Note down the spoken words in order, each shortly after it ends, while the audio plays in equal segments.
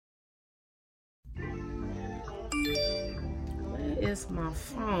is my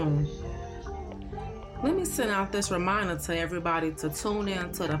phone? Let me send out this reminder to everybody to tune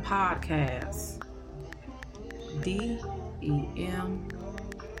in to the podcast.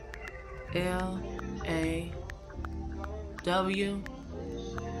 DEMLAW.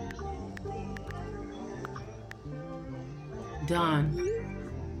 Done.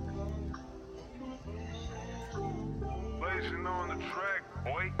 Blazing on the track,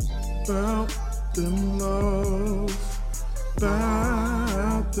 boy. Boutdemlaws,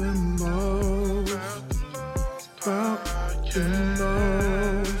 Boutdemlaws,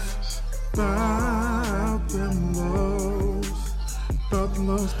 Boutdemlaws, Boutdemlaws,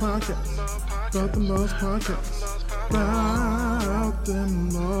 Boutdemlaws podcast, Boutdemlaws podcast,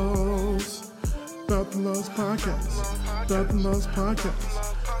 Boutdemlaws, Boutdemlaws podcast, Boutdemlaws podcast,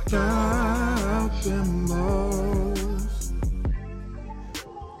 Boutdemlaws.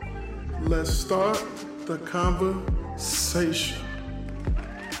 Let's start the conversation.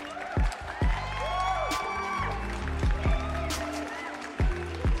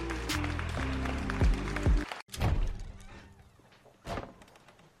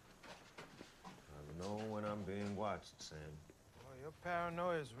 I know when I'm being watched, Sam. Well, your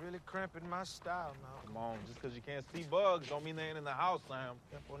paranoia is really cramping my style now. Come on, just because you can't see bugs don't mean they ain't in the house, Sam.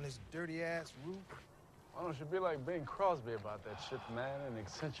 Up on this dirty-ass roof. Why don't you be like Bing Crosby about that shit, man, and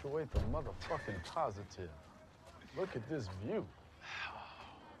accentuate the motherfucking positive? Look at this view.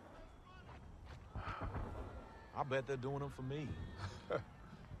 I bet they're doing them for me.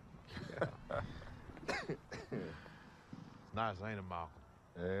 It's nice, ain't it, Malcolm?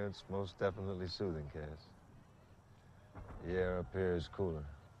 Yeah, it's most definitely soothing, Cass. The air up here is cooler.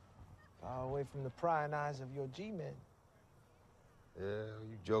 Far away from the prying eyes of your G-men. Yeah,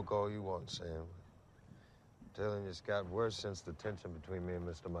 you joke all you want, Sam. I'm telling you, it's got worse since the tension between me and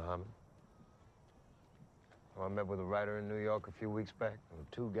Mr. Muhammad. I met with a writer in New York a few weeks back. There were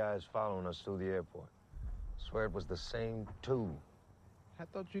two guys following us through the airport. I swear it was the same two. I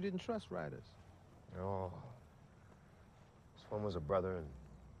thought you didn't trust writers. Oh. This one was a brother,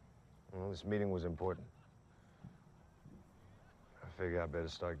 and this meeting was important. I figure I better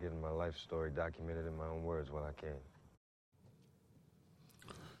start getting my life story documented in my own words while I can.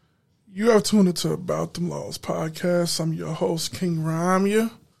 You have tuned into Boutdemlaws podcast. I'm your host, King Ramya.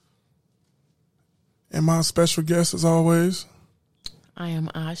 And my special guest, as always, I am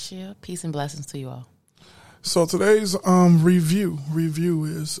Ashia. Peace and blessings to you all. So today's review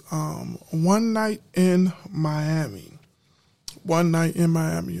is One Night in Miami. One Night in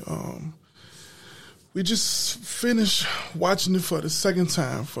Miami. We just finished watching it for the second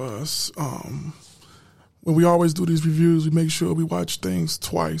time for us. When we always do these reviews, we make sure we watch things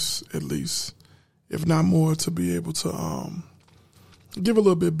twice at least, if not more, to be able to give a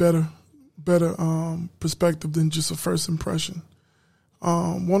little bit better perspective than just a first impression.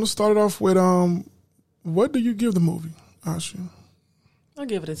 Want to start it off with what do you give the movie, Asha? I'll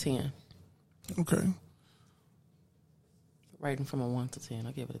give it a 10. Okay. Rating from a 1 to 10,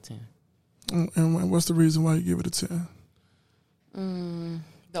 I'll give it a 10. And what's the reason why you give it a 10?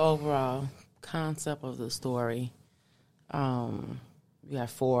 The overall concept of the story. You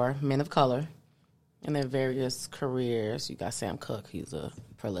have 4 men of color in their various careers. You got Sam Cooke, he's a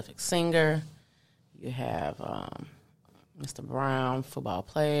prolific singer. You have Mr. Brown, football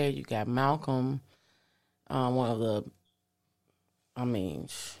player. You got Malcolm, one of the,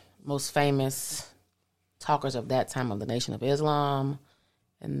 most famous talkers of that time of the Nation of Islam.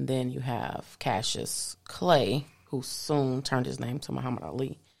 And then you have Cassius Clay, who soon turned his name to Muhammad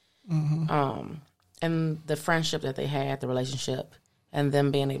Ali. Mm-hmm. And the friendship that they had, the relationship, and them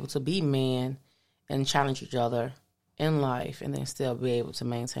being able to be men and challenge each other in life and then still be able to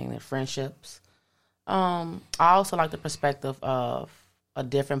maintain their friendships. I also like the perspective of a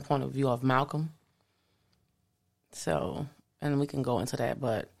different point of view of Malcolm. So, and we can go into that,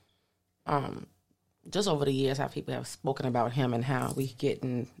 but just over the years, how people have spoken about him and how we get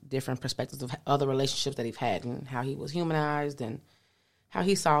in different perspectives of other relationships that he's had and how he was humanized and how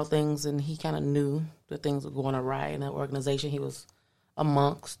he saw things and he kind of knew that things were going awry in the organization he was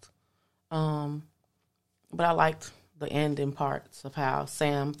amongst. But I liked the ending parts of how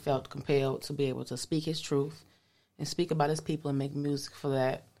Sam felt compelled to be able to speak his truth and speak about his people and make music for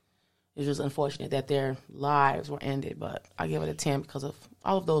that. It's just unfortunate that their lives were ended, but I give it a 10 because of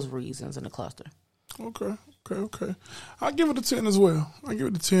all of those reasons in the cluster. Okay. I'll give it a 10 as well. I give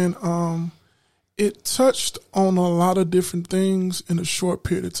it a 10. It touched on a lot of different things in a short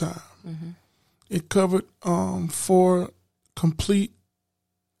period of time. Mm-hmm. It covered 4 complete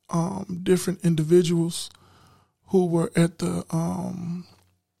different individuals who were at the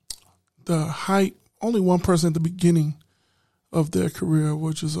height. Only one person at the beginning of their career,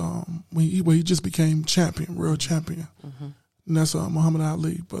 which is when he just became champion, world champion, and that's Muhammad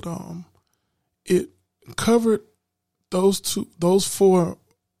Ali. But it covered those four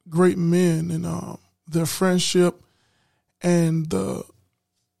great men and their friendship and the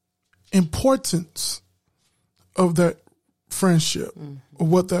importance of that friendship, or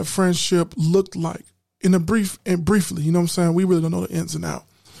what that friendship looked like briefly. You know what I'm saying? We really don't know the ins and outs,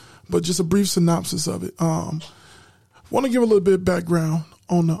 but just a brief synopsis of it. Want to give a little bit of background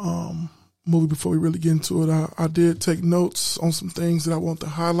on the movie before we really get into it. I did take notes on some things that I want to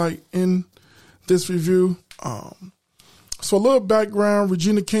highlight in this review. So a little background.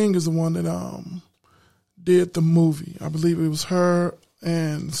 Regina King is the one that did the movie. I believe it was her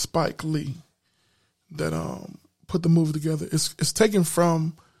and Spike Lee that put the movie together. It's taken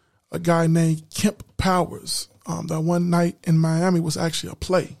from a guy named Kemp Powers. That One Night in Miami was actually a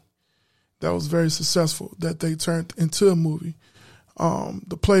play that was very successful that they turned into a movie.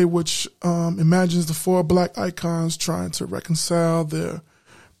 The play, which imagines the four black icons trying to reconcile their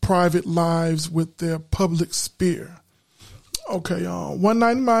private lives with their public sphere. Okay, One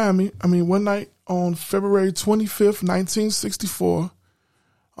Night in Miami. One night on February 25th, 1964,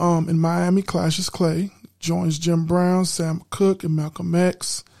 in Miami, Cassius Clay joins Jim Brown, Sam Cooke, and Malcolm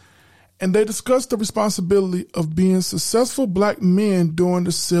X, and they discuss the responsibility of being successful black men during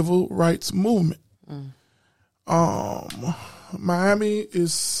the civil rights movement. Miami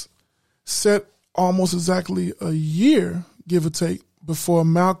is set almost exactly a year, give or take, before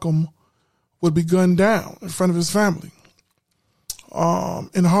Malcolm would be gunned down in front of his family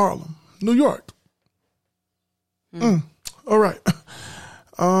in Harlem, New York. All right.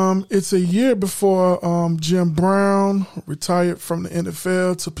 It's a year before Jim Brown retired from the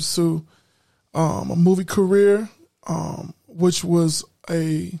NFL to pursue a movie career, which was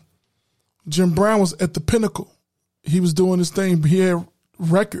Jim Brown was at the pinnacle. He was doing his thing. He had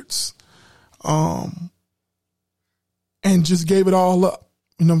records, and just gave it all up,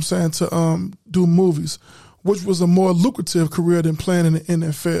 you know what I'm saying, to do movies, which was a more lucrative career than playing in the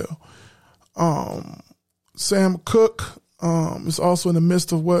NFL. Sam Cooke is also in the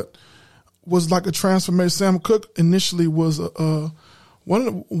midst of what was like a transformation. Sam Cooke initially was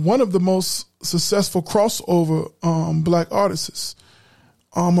one of the most successful crossover black artists.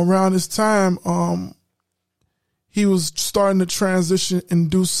 Around this time, he was starting to transition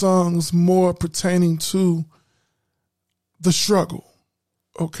and do songs more pertaining to the struggle.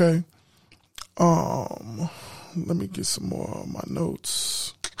 Okay. Let me get some more of my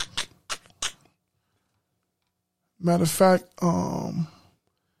notes. Matter of fact,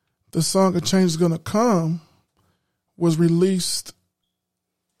 the song "A Change Is Gonna Come" was released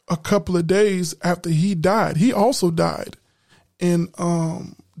a couple of days after he died. He also died in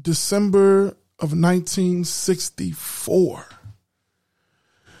December of 1964.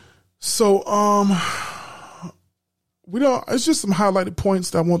 So it's just some highlighted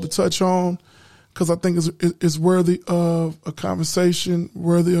points that I want to touch on because I think it's worthy of a conversation,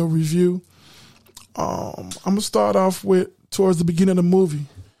 worthy of review. I'm going to start off with towards the beginning of the movie.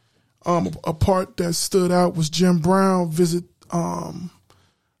 A part that stood out was Jim Brown visit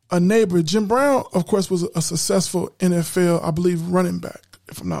a neighbor. Jim Brown, of course, was a successful NFL, I believe, running back,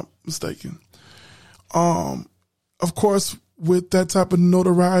 if I'm not mistaken. Of course, with that type of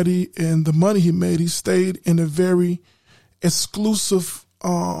notoriety and the money he made, he stayed in a very exclusive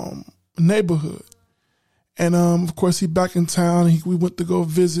neighborhood. And of course, he back in town. We went to go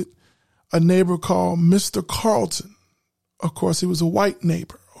visit a neighbor called Mr. Carlton. Of course, he was a white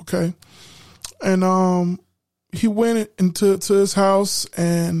neighbor, okay? And he went into his house,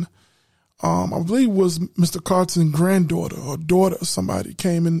 and I believe it was Mr. Carlton's granddaughter or daughter or somebody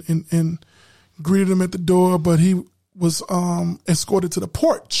came in and greeted him at the door, but he was escorted to the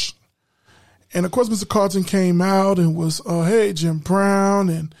porch. And of course, Mr. Carlton came out and was, "Hey, Jim Brown,"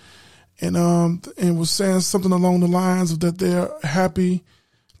 and was saying something along the lines of that they're happy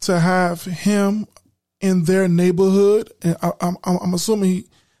to have him in their neighborhood. And I'm assuming he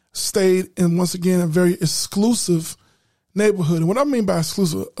stayed in, once again, a very exclusive neighborhood. And what I mean by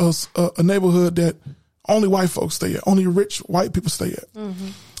exclusive, a neighborhood that only white folks stay at, only rich white people stay at. Mm-hmm.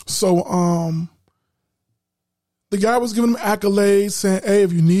 So the guy was giving him accolades, saying, "Hey,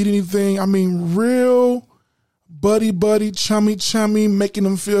 if you need anything," I mean, real buddy, chummy, making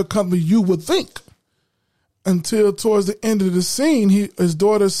him feel comfortable, you would think. Until towards the end of the scene, his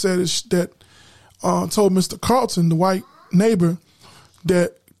daughter said that told Mr. Carlton, the white neighbor,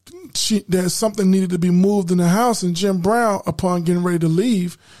 that something needed to be moved in the house, and Jim Brown, upon getting ready to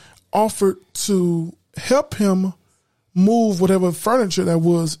leave, offered to help him move whatever furniture that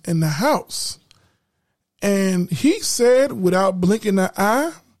was in the house. And he said, without blinking an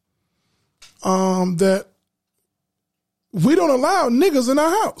eye, that we don't allow niggas in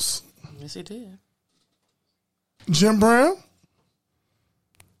our house. Yes, he did. Jim Brown,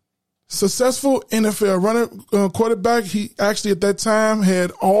 successful NFL running quarterback. He actually at that time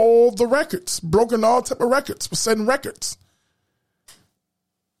had all the records, broken all type of records, was setting records.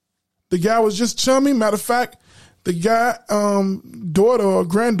 The guy was just chummy. Matter of fact, the guy, daughter or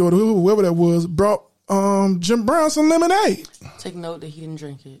granddaughter, whoever that was, brought Jim Brown some lemonade. Take note that he didn't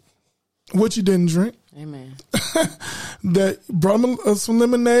drink it. Which he didn't drink. Amen. That brought him some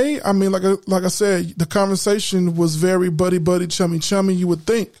lemonade. I mean, like I said, the conversation was very buddy, chummy. You would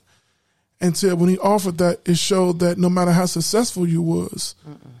think, until when he offered that, it showed that no matter how successful you was,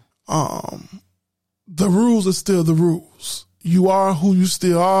 the rules are still the rules. You are who you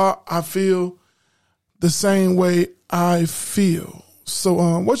still are. I feel the same way I feel.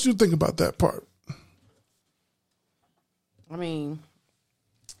 So, what you think about that part? I mean,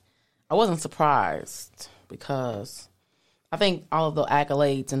 I wasn't surprised because I think all of the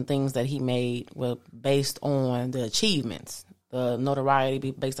accolades and things that he made were based on the achievements, the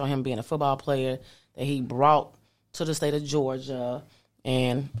notoriety based on him being a football player that he brought to the state of Georgia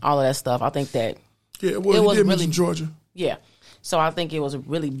and all of that stuff. I think that it was really mention Georgia. Yeah. So I think it was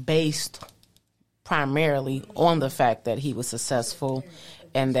really based primarily on the fact that he was successful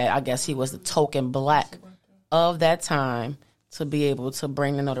and that I guess he was the token black of that time to be able to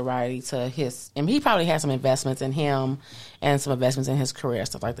bring the notoriety to his, and he probably had some investments in him and some investments in his career,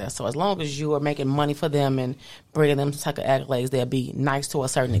 stuff like that. So as long as you are making money for them and bringing them type of accolades, they'll be nice to a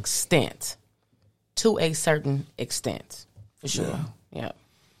certain extent. To a certain extent, for sure. Yeah.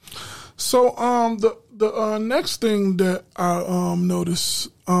 So the next thing that I noticed,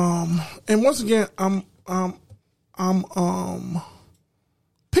 and once again I'm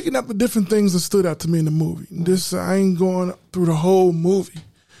picking up the different things that stood out to me in the movie. This I ain't going through the whole movie,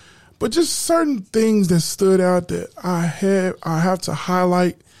 but just certain things that stood out that I have to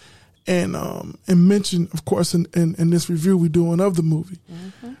highlight and mention, of course, in this review we're doing of the movie.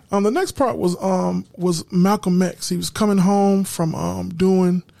 Mm-hmm. The next part was Malcolm X. He was coming home from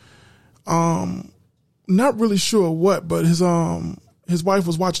doing not really sure what, but his wife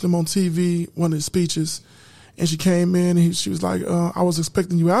was watching him on TV, one of his speeches. And she came in and she was like, I was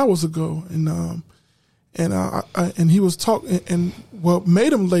expecting you hours ago. And he was talking, and what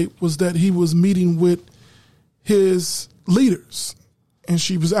made him late was that he was meeting with his leaders. And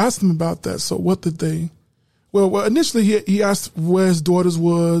she was asking him about that. So what did they, well, initially he asked where his daughters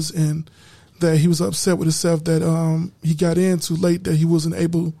was and that he was upset with himself that he got in too late, that he wasn't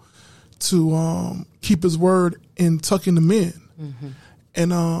able to keep his word in tucking them in. Mm-hmm.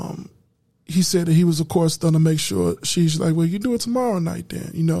 And he said that he was, of course, going to make sure. She's like, well, you do it tomorrow night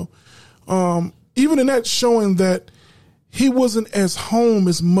then, you know. Even in that, showing that he wasn't as home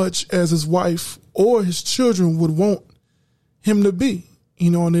as much as his wife or his children would want him to be, you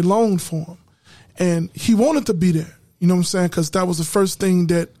know, and they longed for him. And he wanted to be there, you know what I'm saying, because that was the first thing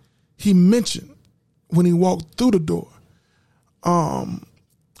that he mentioned when he walked through the door. And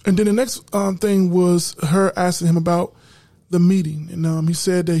then the next thing was her asking him about the meeting. And he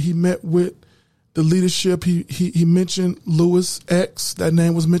said that he met with the leadership. He mentioned Louis X. That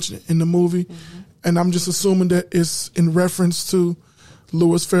name was mentioned in the movie. Mm-hmm. And I'm just assuming that it's in reference to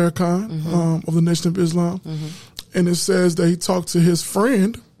Louis Farrakhan, mm-hmm. Of the Nation of Islam. Mm-hmm. And it says that he talked to his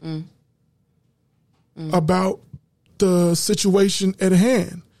friend about the situation at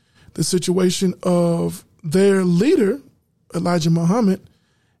hand, the situation of their leader, Elijah Muhammad,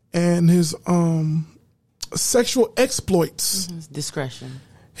 and his sexual exploits. Mm-hmm. Discretion.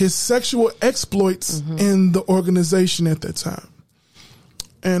 His sexual exploits mm-hmm. in the organization at that time.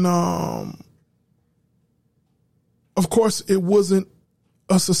 And of course it wasn't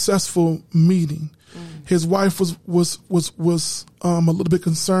a successful meeting. Mm. His wife was a little bit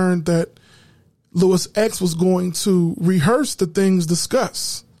concerned that Louis X was going to rehearse the things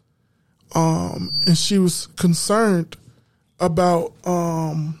discussed. And she was concerned about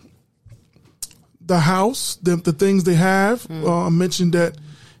the house, the things they have. Mentioned that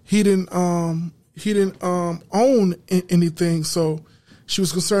he didn't own anything, so she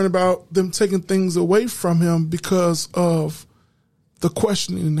was concerned about them taking things away from him because of the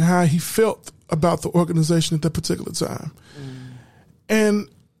questioning and how he felt about the organization at that particular time. And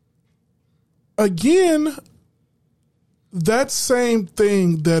again, that same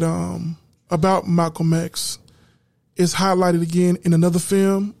thing that about Malcolm X is highlighted again in another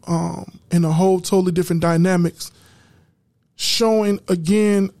film, in a whole totally different dynamics, showing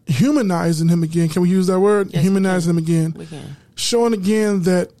again, humanizing him again. Can we use that word? Yes, humanizing him again. We can. Showing again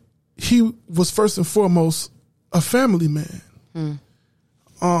that he was first and foremost a family man.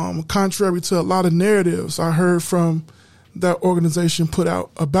 Contrary to a lot of narratives I heard from that organization put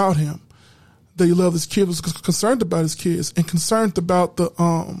out about him, that he loved his kids, was concerned about his kids, and concerned about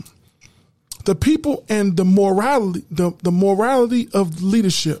the people and the morality of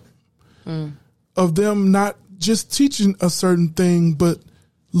leadership, of them not just teaching a certain thing, but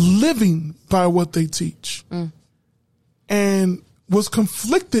living by what they teach, and was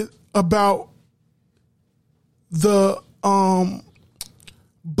conflicted about the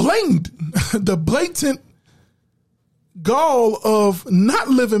blatant gall of not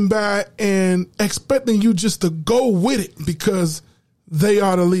living by and expecting you just to go with it because they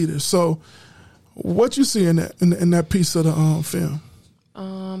are the leaders. So, what you see in that piece of the film?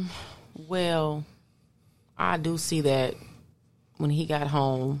 Well, I do see that when he got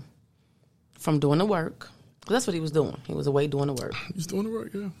home from doing the work, 'cause that's what he was doing. He was away doing the work. He's doing the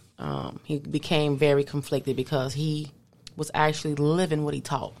work, yeah. He became very conflicted because he was actually living what he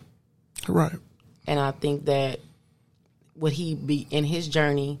taught. Right. And I think that would he be in his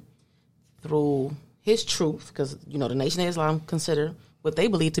journey through his truth, because, you know, the Nation of Islam consider what they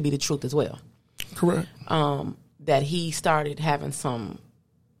believe to be the truth as well. Correct. That he started having some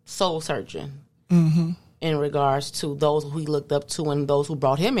soul searching in regards to those who he looked up to and those who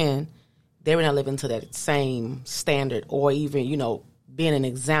brought him in. They were not living to that same standard, or even, you know, being an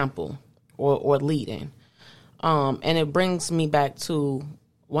example or leading. And it brings me back to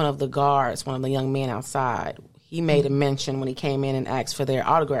one of the guards, one of the young men outside. He made a mention when he came in and asked for their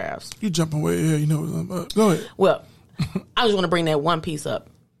autographs. You jumping way ahead, you know. Go ahead. Well, I just want to bring that one piece up,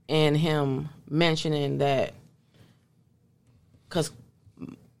 and him mentioning that, because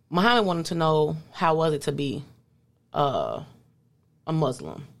Muhammad wanted to know how was it to be a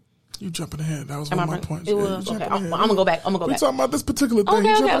Muslim. You jumping ahead. That was one of my points. It was okay. I'm gonna go back. We're talking about this particular thing.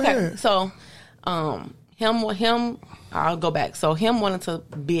 Okay. So, him. I'll go back. So, him wanting to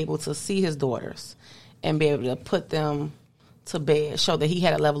be able to see his daughters and be able to put them to bed, show that he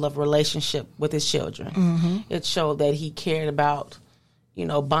had a level of relationship with his children. It showed that he cared about, you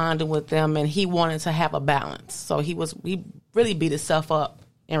know, bonding with them, and he wanted to have a balance. So he really beat himself up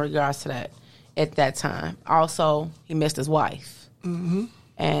in regards to that at that time. Also, he missed his wife,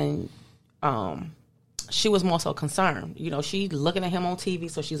 and she was more so concerned. You know, she's looking at him on TV,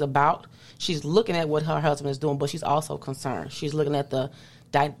 so she's looking at what her husband is doing, but she's also concerned. She's looking at the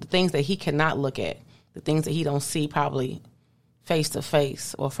things that he cannot look at, the things that he don't see probably face to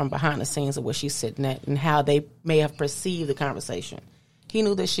face or from behind the scenes of where she's sitting at, and how they may have perceived the conversation. He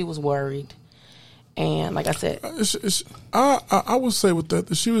knew that she was worried, and like I said, I would say with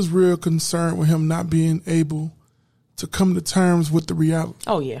that she was real concerned with him not being able to come to terms with the reality.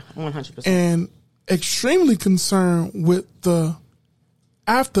 Oh yeah, 100%, and extremely concerned with the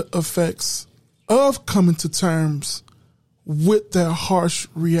after effects of coming to terms with that harsh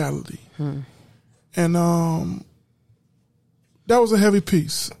reality. And that was a heavy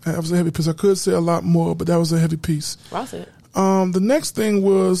piece. I could say a lot more, but that was a heavy piece. Well, that's it. The next thing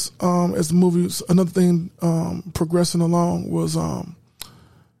was, as the movie, another thing progressing along was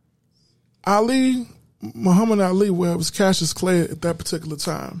Muhammad Ali, where it was Cassius Clay at that particular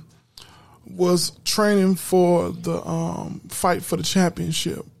time, was training for the fight for the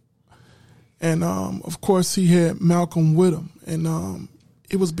championship. And of course he had Malcolm with him, and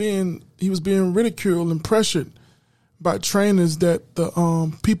he was being ridiculed and pressured by trainers that the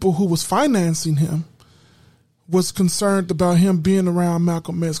people who was financing him was concerned about him being around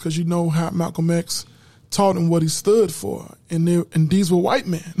Malcolm X, because you know how Malcolm X taught him what he stood for, and these were white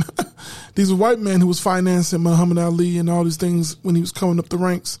men. These were white men who was financing Muhammad Ali and all these things when he was coming up the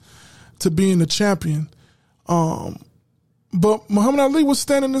ranks to being a champion. But Muhammad Ali was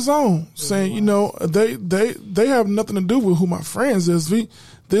standing his own, saying, you know, they have nothing to do with who my friends is.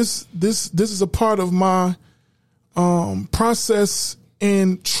 This is a part of my process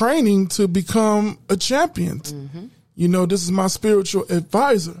in training to become a champion. You know, this is my spiritual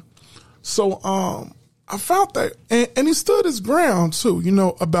advisor. So I found that, and he stood his ground too, you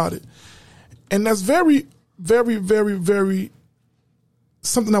know, about it. And that's very, very, very, very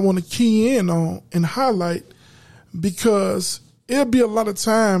something I want to key in on and highlight, because it'll be a lot of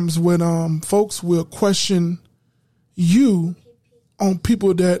times when folks will question you on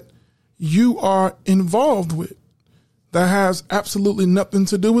people that you are involved with that has absolutely nothing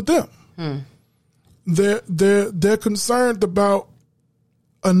to do with them. They're concerned about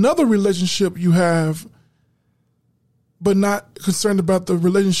another relationship you have, but not concerned about the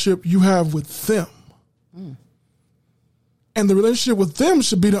relationship you have with them. And the relationship with them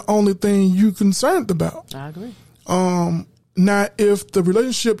should be the only thing you're concerned about. I agree. Now, if the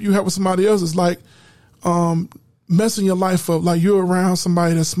relationship you have with somebody else is like messing your life up, like you're around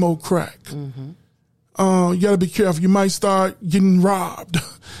somebody that smoke crack, you got to be careful. You might start getting robbed.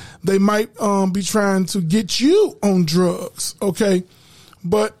 They might be trying to get you on drugs, okay?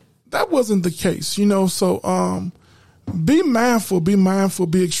 But that wasn't the case, you know. So be mindful,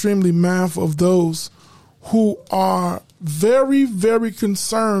 be extremely mindful of those who are very, very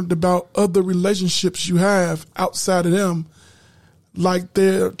concerned about other relationships you have outside of them, like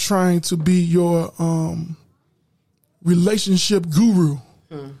they're trying to be your relationship guru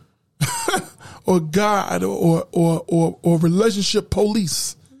or God or relationship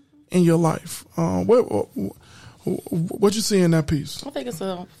police in your life. What you see in that piece? I think it's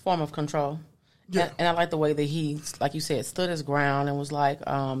a form of control. Yeah. And I like the way that he, like you said, stood his ground and was like,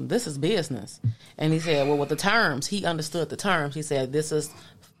 this is business. And he said, well, with the terms, he understood the terms. He said,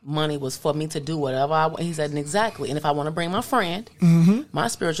 money was for me to do whatever I want. He said, exactly. And if I want to bring my friend, my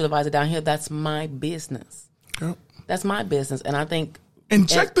spiritual advisor down here, that's my business. Yep. That's my business. And I think. And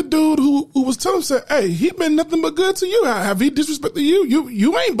check the dude who was telling him, said, hey, he been nothing but good to you. Have he disrespected you?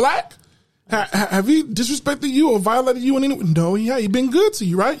 You ain't black. Have he disrespected you or violated you in any way? No, he been good to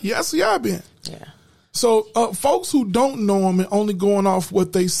you, right? Yes, he have been. Yeah. So folks who don't know him and only going off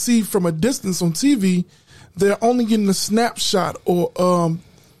what they see from a distance on TV, they're only getting a snapshot or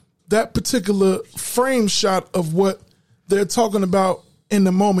that particular frame shot of what they're talking about in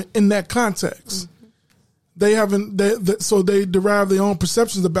the moment in that context. They haven't, so they derive their own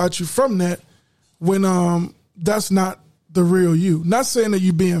perceptions about you from that when that's not the real you. Not saying that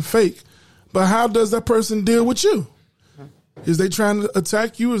you're being fake, but how does that person deal with you? Is they trying to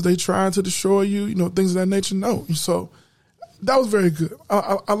attack you? Is they trying to destroy you? You know, things of that nature? No. So that was very good.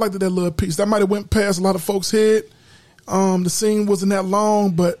 I liked that little piece. That might have went past a lot of folks' head. The scene wasn't that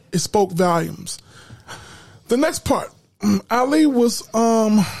long, but it spoke volumes. The next part, Ali was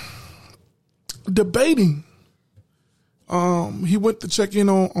debating. He went to check in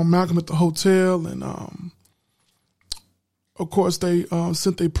on Malcolm at the hotel, and of course they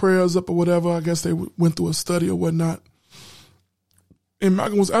sent their prayers up or whatever. I guess they went through a study or whatnot. And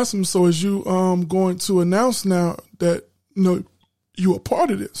Malcolm was asking him, so is you going to announce now that you a part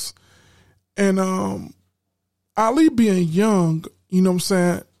of this? And Ali being young, you know what I'm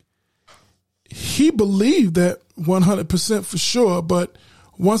saying, he believed that 100% for sure. But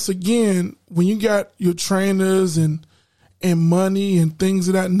once again, when you got your trainers and money and things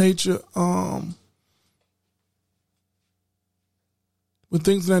of that nature, when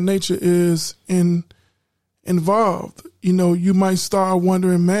things of that nature is involved, you might start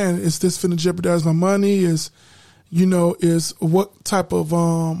wondering, man, is this finna jeopardize my money? Is what type of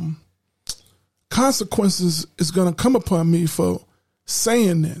consequences is going to come upon me for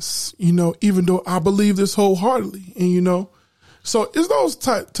saying this, even though I believe this wholeheartedly. And, so it's those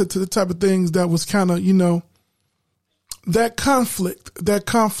type of things that was kind of, that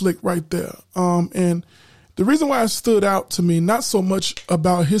conflict right there. And the reason why it stood out to me, not so much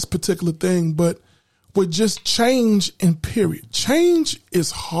about his particular thing, but with just change and period. Change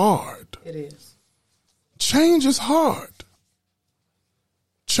is hard. It is. Change is hard.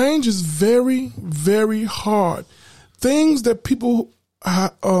 Change is very, very hard. Things that people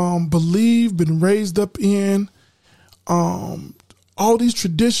believe, been raised up in, all these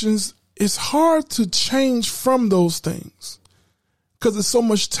traditions, it's hard to change from those things because there's so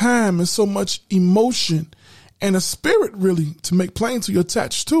much time and so much emotion and a spirit really, to make plain to you,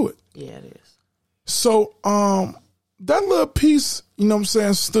 attached to it. Yeah, it is. So that little piece,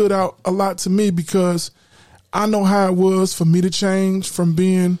 stood out a lot to me because I know how it was for me to change from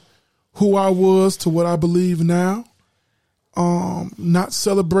being who I was to what I believe now. Not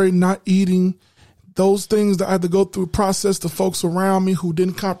celebrating, not eating, those things that I had to go through, process the folks around me who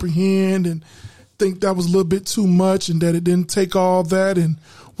didn't comprehend and think that was a little bit too much and that it didn't take all that and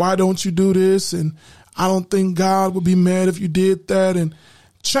why don't you do this? And I don't think God would be mad if you did that. And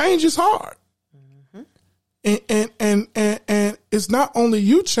change is hard. And it's not only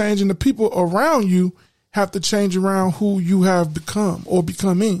you changing, the people around you have to change around who you have become or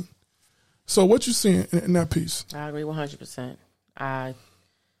becoming. So what you seeing in that piece? I agree 100%. I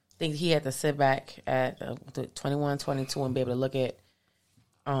think he had to sit back at 21, 22 and be able to look at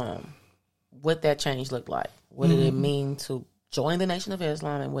what that change looked like. What did it mean to join the Nation of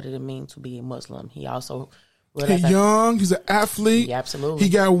Islam and what did it mean to be a Muslim? He also He's young. He's an athlete. Yeah, absolutely. He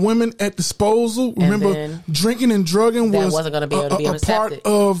got women at disposal. Remember, drinking and drugging wasn't going to be able to be a part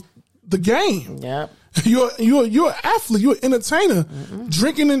of the game. Yep. You're an athlete. You're an entertainer.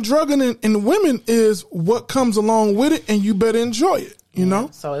 Drinking and drugging and women is what comes along with it, and you better enjoy it. You know.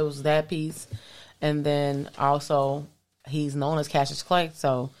 So it was that piece, and then also he's known as Cassius Clay.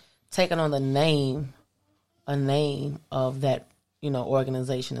 So taking on a name of that,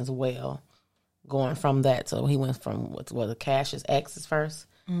 organization as well, going from that. So he went from what was Cassius X's first.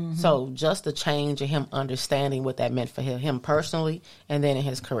 Mm-hmm. So just the change in him understanding what that meant for him personally and then in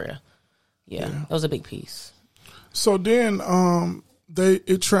his career. Yeah. That was a big piece. So then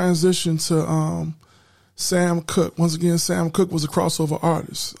it transitioned to Sam Cooke. Once again, Sam Cooke was a crossover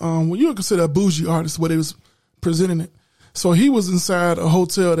artist. Well, you would consider a bougie artist, where they was presenting it. So he was inside a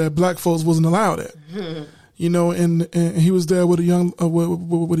hotel that black folks wasn't allowed at. Mm-hmm. And he was there with a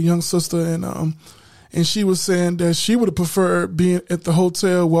young sister, and she was saying that she would have preferred being at the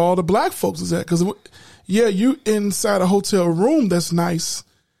hotel where all the black folks is at. Because, you inside a hotel room that's nice,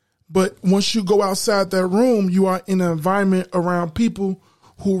 but once you go outside that room, you are in an environment around people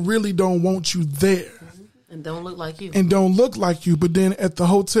who really don't want you there. And don't look like you. But then at the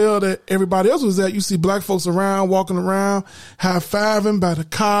hotel that everybody else was at, you see black folks around, walking around, high-fiving by the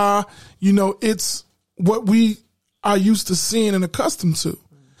car. It's what we are used to seeing and accustomed to.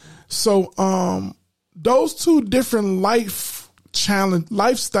 So those two different lifestyle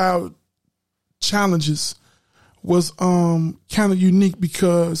challenges was kind of unique,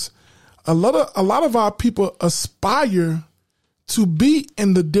 because a lot of our people aspire to be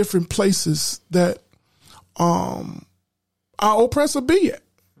in the different places that our oppressor be at.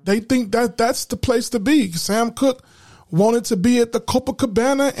 They think that that's the place to be. Sam Cooke wanted to be at the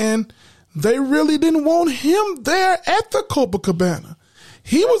Copacabana, and they really didn't want him there at the Copacabana.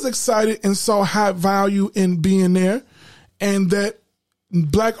 He was excited and saw high value in being there, and that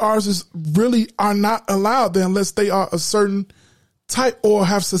black artists really are not allowed there unless they are a certain type or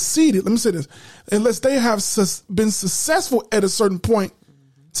have succeeded. Let me say this. Unless they have been successful at a certain point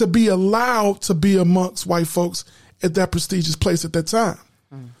to be allowed to be amongst white folks at that prestigious place at that time.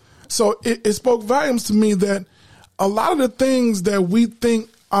 So it spoke volumes to me that a lot of the things that we think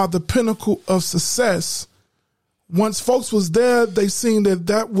are the pinnacle of success, once folks was there, they seen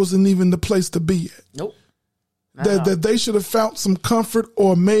that wasn't even the place to be at. Nope. That they should have found some comfort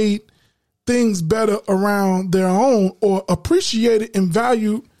or made things better around their own, or appreciated and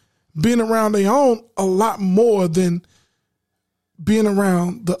valued being around their own a lot more than being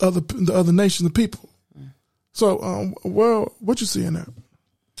around the other nation of people. So, what you see in that?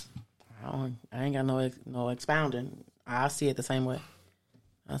 I ain't got no expounding. I see it the same way.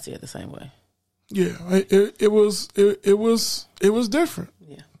 Yeah, it was different.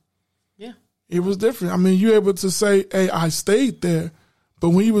 Yeah. It was different. I mean, you able to say, "Hey, I stayed there," but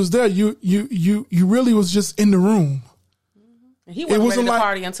when you was there, you really was just in the room. And he wasn't ready to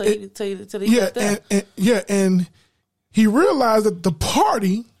party until he got there. And he realized that the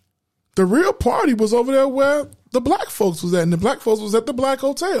real party was over there where the black folks was at, and the black folks was at the black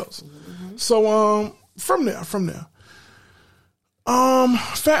hotels. Mm-hmm. So from there,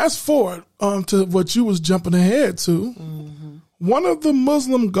 fast forward to what you was jumping ahead to. Mm-hmm. One of the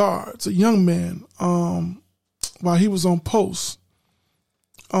Muslim guards, a young man, while he was on post,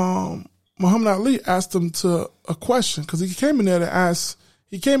 Muhammad Ali asked him a question, because he came in there to ask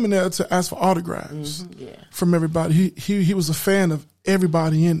for autographs from everybody. He was a fan of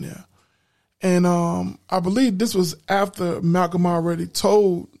everybody in there. And I believe this was after Malcolm already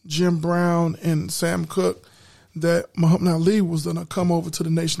told Jim Brown and Sam Cooke that Muhammad Ali was going to come over to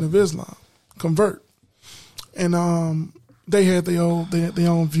the Nation of Islam, convert. And they had their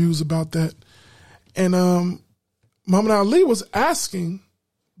own views about that. And Muhammad Ali was asking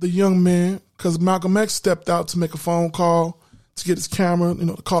the young man, because Malcolm X stepped out to make a phone call to get his camera,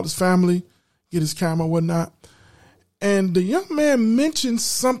 to call his family, get his camera and whatnot. And the young man mentioned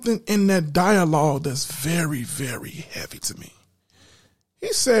something in that dialogue that's very, very heavy to me.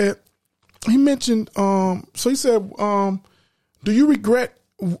 He said, do you regret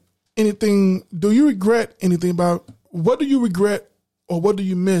anything? Do you regret anything about, what do you regret or what do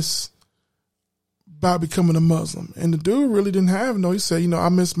you miss by becoming a Muslim? And the dude really didn't have no. He said, I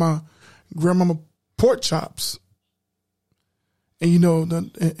miss my grandmama pork chops. And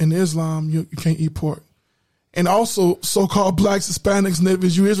in Islam, you can't eat pork. And also, so-called blacks, Hispanics,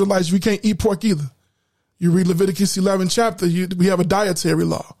 natives, you Israelites, we can't eat pork either. You read Leviticus 11 chapter, we have a dietary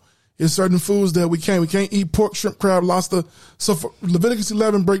law. There's certain foods that we can't. We can't eat pork, shrimp, crab, lobster. So for Leviticus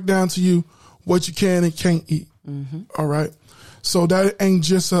 11 break down to you what you can and can't eat. Mm-hmm. All right. So that ain't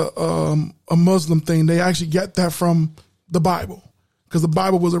just a Muslim thing. They actually got that from the Bible, because the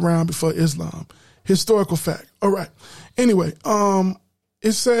Bible was around before Islam. Historical fact. All right. Anyway,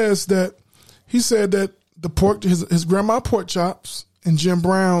 it says that he said that the pork, his grandma pork chops, and Jim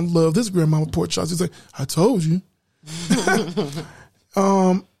Brown loved his grandma pork chops. He's like, I told you.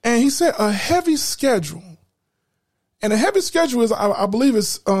 And he said a heavy schedule. And a heavy schedule is, I believe,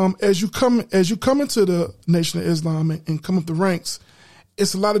 is as you come into the Nation of Islam and come up the ranks,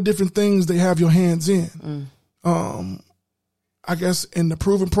 it's a lot of different things they have your hands in. I guess in the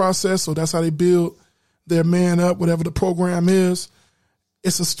proving process, so that's how they build their man up, whatever the program is.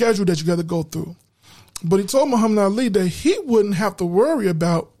 It's a schedule that you got to go through. But he told Muhammad Ali that he wouldn't have to worry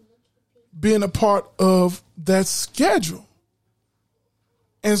about being a part of that schedule.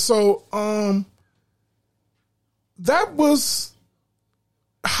 And so that was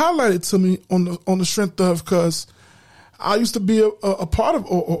highlighted to me on the strength of, because I used to be a part of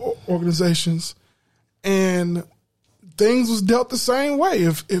organizations, and things was dealt the same way.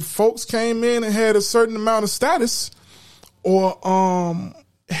 If folks came in and had a certain amount of status or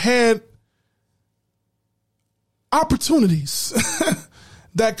had opportunities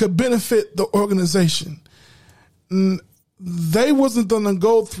that could benefit the organization, they wasn't going to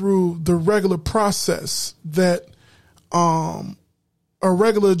go through the regular process that a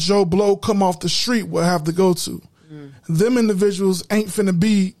regular Joe Blow come off the street will have to go to. Them individuals ain't finna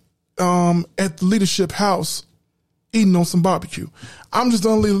be at the leadership house eating on some barbecue. I'm just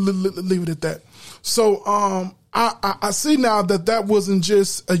gonna leave it at that. So I see now that wasn't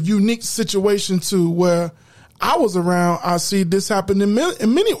just a unique situation to where I was around. I see this happen in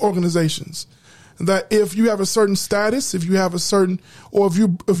many organizations, that if you have a certain status, if you have a certain, or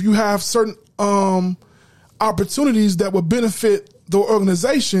if you have certain opportunities that would benefit the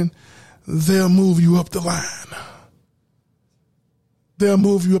organization, they'll move you up the line. They'll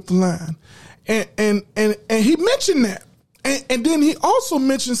move you up the line. And he mentioned that. And then he also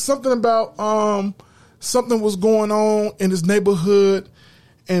mentioned something about something was going on in his neighborhood,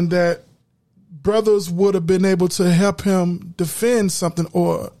 and that brothers would have been able to help him defend something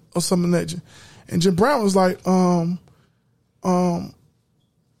or something that. And Jim Brown was like,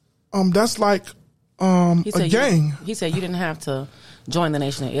 that's like a gang. He said you didn't have to join the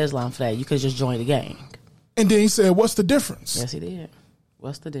Nation of Islam for that. You could just join the gang. And then he said, what's the difference? Yes, he did.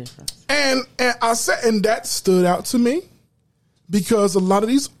 What's the difference? And I said, and that stood out to me, because a lot of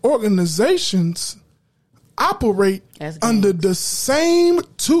these organizations operate under the same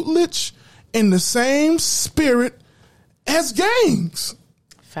tutelage and the same spirit as gangs.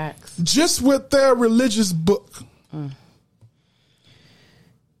 Facts. Just with their religious book. I'm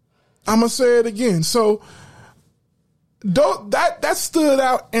going to say it again. So that stood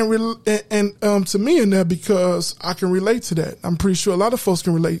out and to me in there, because I can relate to that. I'm pretty sure a lot of folks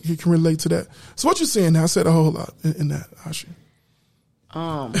can relate to that. So what you saying now? I said a whole lot in that, Ashi.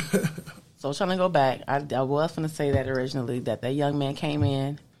 So trying to go back, I was going to say that originally, that young man came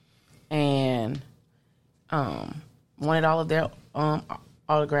in and wanted all of their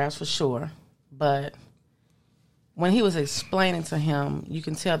autographs for sure. But when he was explaining to him, you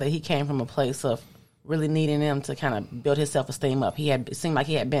can tell that he came from a place of really needing them to kind of build his self-esteem up. It seemed like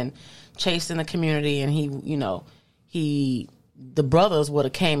he had been chased in the community, and the brothers would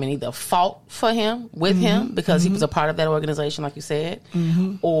have came and either fought for him, with him, because he was a part of that organization, like you said,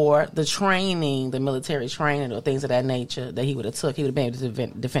 or the training, the military training or things of that nature that he would have took. He would have been able to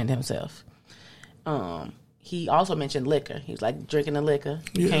defend himself. He also mentioned liquor. He was like, drinking the liquor.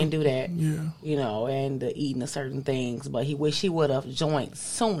 You can't do that. Yeah. And eating of certain things. But he wished he would have joined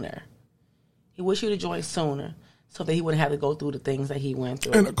sooner. He wished he would have joined sooner, so that he wouldn't have to go through the things that he went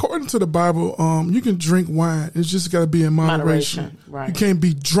through. And according to the Bible, you can drink wine. It's just got to be in moderation. Right. You can't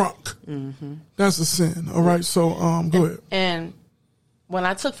be drunk. That's a sin. All right. So go ahead. And when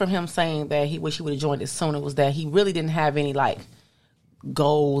I took from him saying that he wished he would have joined it sooner, was that he really didn't have any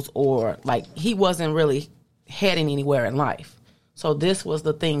goals, or he wasn't really heading anywhere in life. So this was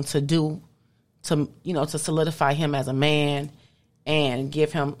the thing to do to solidify him as a man and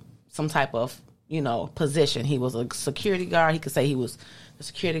give him some type of position. He was a security guard. He could say he was a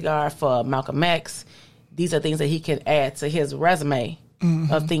security guard for Malcolm X. These are things that he can add to his resume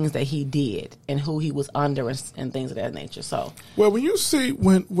of things that he did and who he was under and things of that nature. So, well, when you see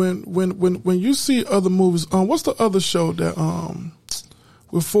when you see other movies, what's the other show that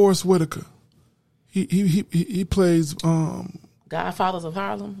with Forrest Whitaker? He plays Godfathers of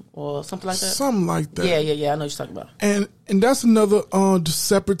Harlem or something like that. Something like that. Yeah. I know what you're talking about. And that's another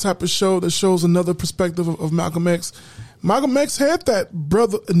separate type of show that shows another perspective of Malcolm X. Malcolm X had that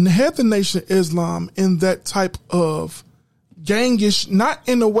brother, had the Nation of Islam in that type of gangish, not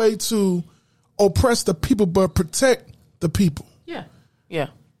in a way to oppress the people, but protect the people. Yeah,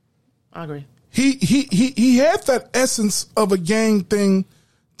 I agree. He had that essence of a gang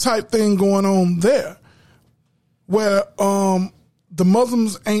type thing going on there, where the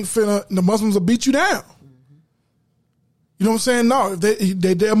Muslims the Muslims will beat you down. You know what I'm saying? No,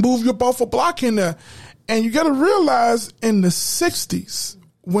 they'll move you up off a block in there. And you got to realize in the 60s,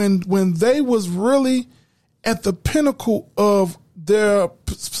 when they was really at the pinnacle of their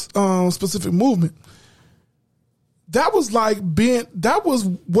specific movement, that was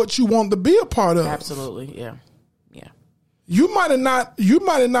what you wanted to be a part of. Absolutely, yeah. You might have not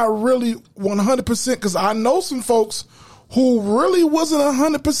really 100%, because I know some folks who really wasn't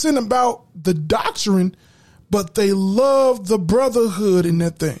 100% about the doctrine, but they loved the brotherhood in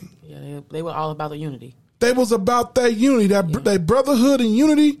that thing. Yeah, they were all about the unity. They was about that unity. That brotherhood and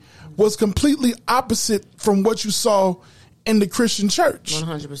unity was completely opposite from what you saw in the Christian church.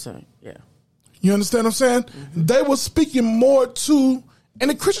 100%, yeah. You understand what I'm saying? Mm-hmm. They were speaking more to, and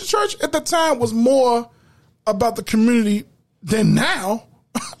the Christian church at the time was more about the community than now.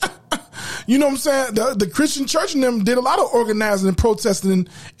 You know what I'm saying? The Christian church and them did a lot of organizing and protesting,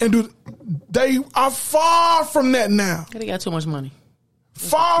 and they are far from that now. They got too much money.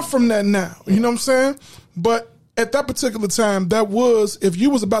 Far from that now. You know what I'm saying? But at that particular time, that was, if you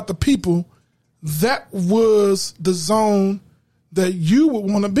was about the people, that was the zone that you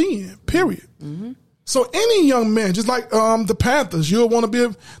would want to be in, period. Mm-hmm. So any young man, just like the Panthers, you'll want to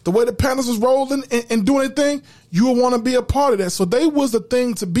be, the way the Panthers was rolling and doing their thing, you will want to be a part of that. So they was the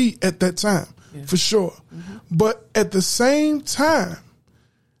thing to be at that time, for sure. Mm-hmm. But at the same time,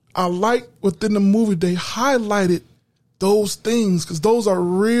 I like within the movie, they highlighted those things, because those are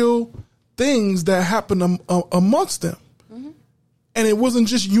real things that happen amongst them. Mm-hmm. And it wasn't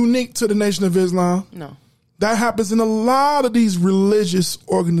just unique to the Nation of Islam. No. That happens in a lot of these religious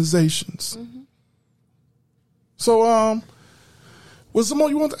organizations. Mm-hmm. So, was some more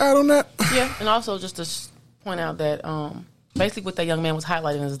you want to add on that? Yeah, and also just to point out that basically what that young man was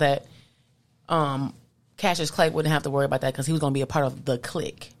highlighting is that Cassius Clay wouldn't have to worry about that, because he was going to be a part of the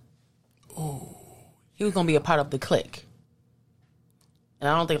clique. Oh. He was going to be a part of the clique. And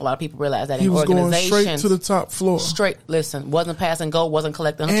I don't think a lot of people realize that he in organizations. He was going straight to the top floor. Listen, wasn't passing go, wasn't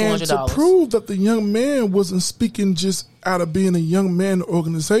collecting $200. And to prove that the young man wasn't speaking just out of being a young man in the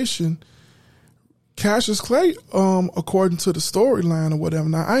organization, Cassius Clay, according to the storyline or whatever,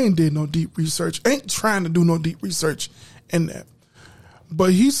 now I ain't did no deep research, ain't trying to do no deep research in that.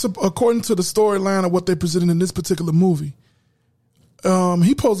 But he's, according to the storyline of what they presented in this particular movie, he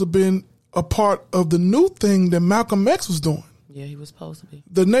supposed to have been a part of the new thing that Malcolm X was doing. Yeah, he was supposed to be.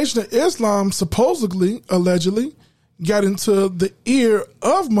 The Nation of Islam supposedly, allegedly, got into the ear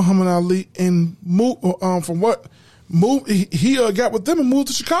of Muhammad Ali and moved he got with them and moved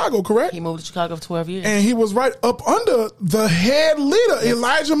to Chicago, correct? He moved to Chicago for 12 years. And he was right up under the head leader, yes.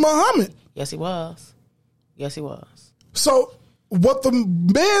 Elijah Muhammad. Yes, he was. Yes, he was. So what the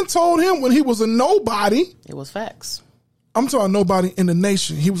man told him when he was a nobody. It was facts. I'm talking nobody in the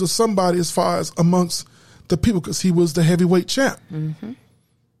nation. He was a somebody as far as amongst the people, because he was the heavyweight champ. Mm-hmm.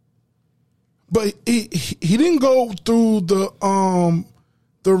 But he didn't go through the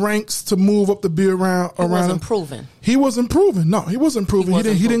ranks to move up to be around. He wasn't proven. He wasn't proven. No, he wasn't proven.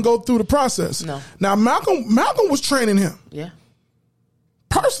 He didn't go through the process. No. Now Malcolm was training him. Yeah.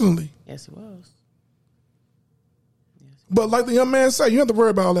 Personally. Yes, he was. But like the young man said, you don't have to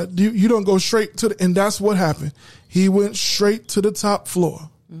worry about all that. You don't go straight to and that's what happened. He went straight to the top floor.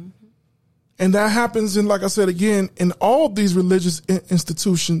 Mm-hmm. And that happens in, like I said again, in all these religious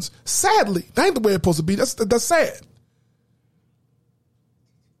institutions. Sadly, that ain't the way it's supposed to be. That's sad.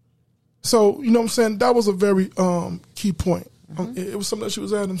 So, you know what I'm saying? That was a very key point. Mm-hmm. It was something that she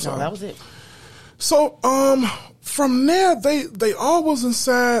was adding. No, that was it. So, from there, they all was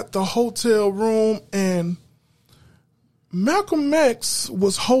inside the hotel room, and Malcolm X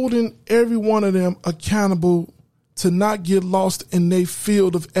was holding every one of them accountable to not get lost in their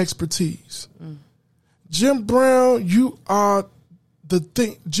field of expertise. Mm. Jim Brown, you are the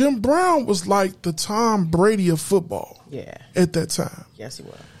thing. Jim Brown was like the Tom Brady of football. Yeah. At that time. Yes, he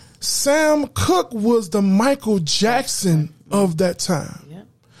was. Sam Cooke was the Michael Jackson of that time. Yeah.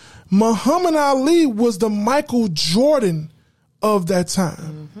 Muhammad Ali was the Michael Jordan of that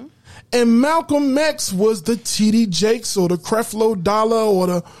time. Mm-hmm. And Malcolm X was the T.D. Jakes or the Creflo Dollar or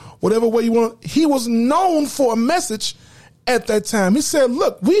the whatever way you want. He was known for a message at that time. He said,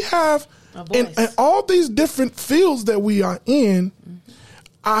 look, we have in all these different fields that we are in, mm-hmm.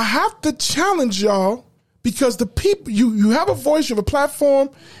 I have to challenge y'all, because the people, you have a voice, you have a platform,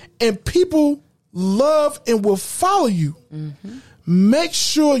 and people love and will follow you. Mm-hmm. Make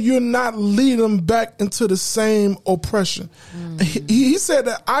sure you're not leading them back into the same oppression. Mm-hmm. He said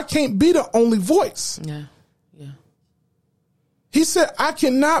that I can't be the only voice. Yeah, yeah. He said I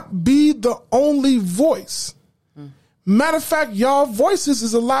cannot be the only voice. Mm. Matter of fact, y'all voices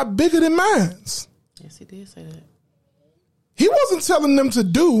is a lot bigger than mine. Yes, he did say that. He wasn't telling them to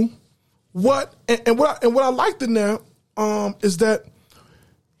do what I liked in there is that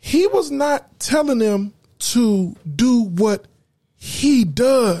he was not telling them to do what he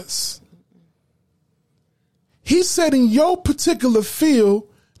does. He said, in your particular field,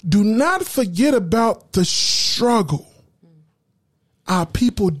 do not forget about the struggle. Our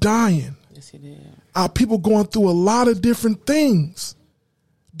people dying. Yes, he did. Our people going through a lot of different things.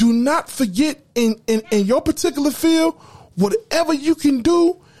 Do not forget in your particular field, whatever you can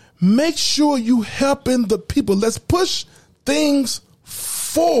do, make sure you helping the people. Let's push things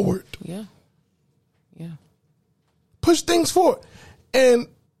forward. Yeah. Yeah. Push things forward. And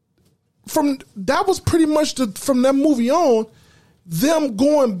that was pretty much from that movie on, them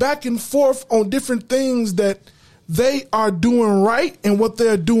going back and forth on different things that they are doing right and what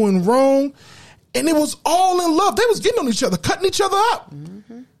they're doing wrong. And it was all in love. They was getting on each other, cutting each other up.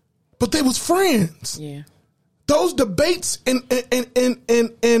 Mm-hmm. But they was friends. Yeah. Those debates and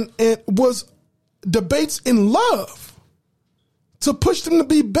was debates in love to push them to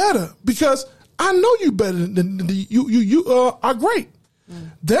be better, because I know you better than you are great.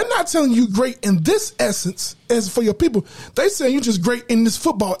 They're not telling you great in this essence as for your people. They saying you just great in this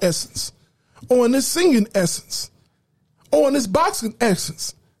football essence, or in this singing essence, or in this boxing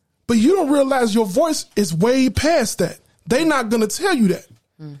essence. But you don't realize your voice is way past that. They're not going to tell you that.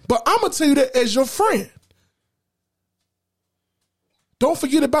 But I'm going to tell you that as your friend. Don't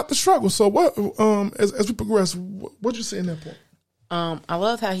forget about the struggle. So what? As we progress, what'd you say in that point? I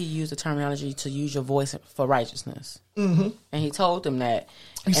love how he used the terminology to use your voice for righteousness. Mm-hmm. And he told them that.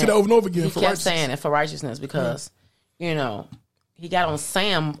 He said that over and over again. He kept saying it for righteousness because, he got on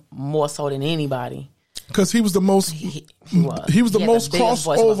Sam more so than anybody. Because he was the most. He was the most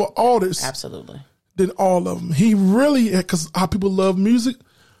crossover artist. Absolutely. Than all of them. He really, because our people love music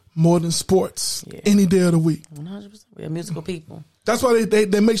more than sports any day of the week. 100%. We're musical people. That's why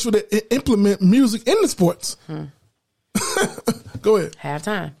they make sure they implement music in the sports. Go ahead.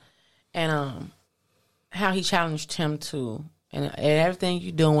 Halftime. And how he challenged him to, and everything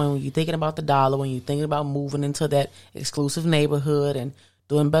you're doing, when you're thinking about the dollar, when you're thinking about moving into that exclusive neighborhood and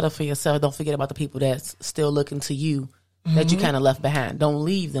doing better for yourself, don't forget about the people that's still looking to you, that you kind of left behind. Don't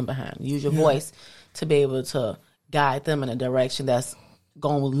leave them behind. Use your voice to be able to guide them in a direction that's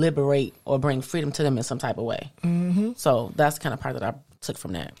going to liberate or bring freedom to them in some type of way. Mm-hmm. So that's the kind of part that I took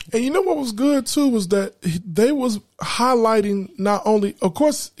from that. And you know what was good too was that they was highlighting not only, of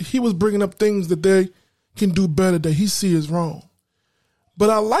course, he was bringing up things that they can do better that he see is wrong. But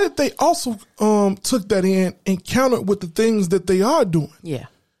I like that they also took that in and countered with the things that they are doing. Yeah.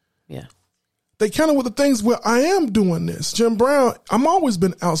 Yeah. They countered with the things where I am doing this. Jim Brown, I'm always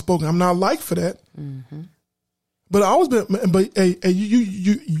been outspoken. I'm not liked for that. Mm-hmm. But I always been, but hey,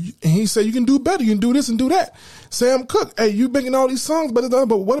 you, and he said you can do better. You can do this and do that. Sam Cooke, hey, you making all these songs, but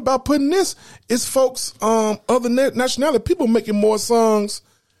what about putting this? It's folks, other nationality people making more songs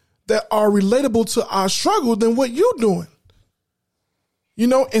that are relatable to our struggle than what you doing.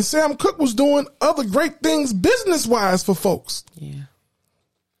 And Sam Cooke was doing other great things business wise for folks. Yeah.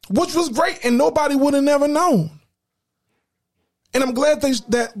 Which was great, and nobody would have never known. And I'm glad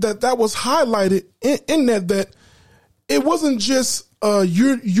that was highlighted in that it wasn't just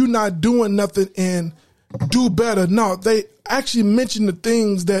you're not doing nothing and do better. No, they actually mentioned the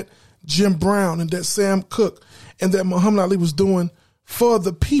things that Jim Brown and that Sam Cooke and that Muhammad Ali was doing for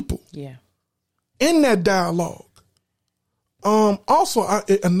the people. Yeah. In that dialogue. Also,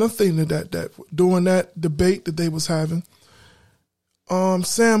 another thing that during that debate that they was having,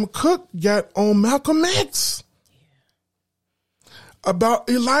 Sam Cooke got on Malcolm X about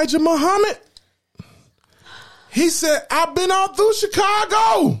Elijah Muhammad. He said, I've been all through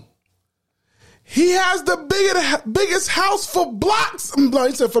Chicago. He has the biggest house for blocks.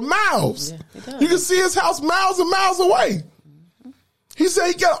 He said for miles. Yeah, you can see his house miles and miles away. Mm-hmm. He said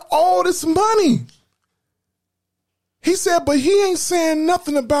he got all this money. He said, but he ain't saying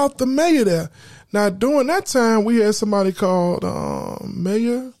nothing about the mayor there. Now, during that time, we had somebody called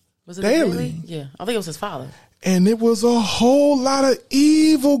Mayor Daley. Yeah, I think it was his father. And it was a whole lot of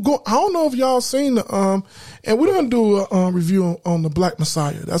evil going. I don't know if y'all seen the and we're gonna do a review on the Black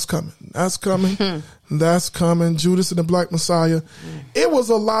Messiah. That's coming. That's coming. That's coming. Judas and the Black Messiah. It was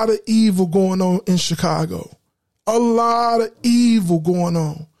a lot of evil going on in Chicago. A lot of evil going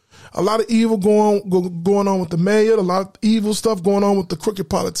on. A lot of evil going on with the mayor. A lot of evil stuff going on with the crooked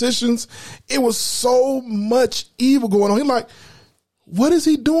politicians. It was so much evil going on. He's like, what is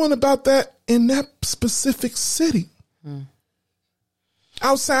he doing about that in that specific city?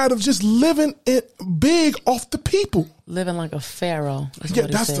 Outside of just living it big off the people. Living like a pharaoh. He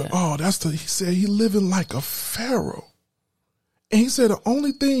said he living like a pharaoh. And he said the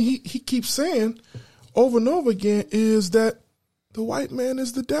only thing he keeps saying over and over again is that the white man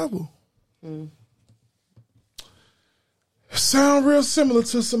is the devil. Sound real similar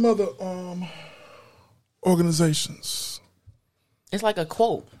to some other organizations. It's like a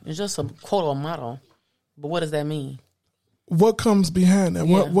quote. It's just a quote or motto. But what does that mean? What comes behind that?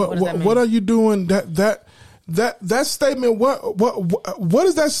 Yeah, What are you doing? That statement. What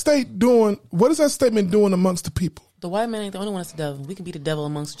is that state doing? What is that statement doing amongst the people? The white man ain't the only one that's the devil. We can be the devil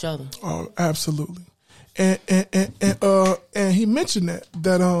amongst each other. Oh, absolutely. And he mentioned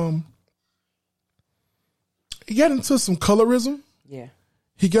that he got into some colorism. Yeah.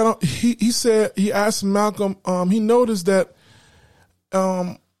 He said he asked Malcolm. He noticed that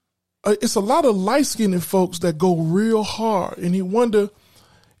it's a lot of light-skinned folks that go real hard, and he wondered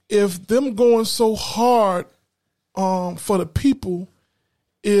if them going so hard for the people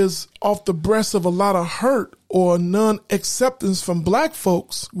is off the breast of a lot of hurt or non-acceptance from black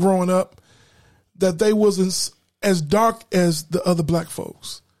folks growing up, that they wasn't as dark as the other black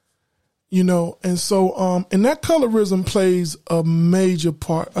folks, you know. And so, and that colorism plays a major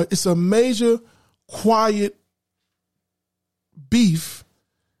part. It's a major, quiet beef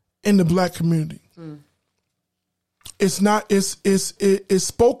in the black community. It's not. It's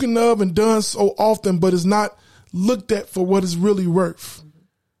spoken of and done so often, but it's not looked at for what it's really worth.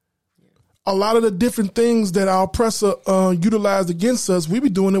 A lot of the different things that our oppressor utilized against us, we be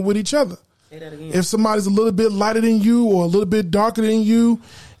doing it with each other. Say that again. If somebody's a little bit lighter than you or a little bit darker than you,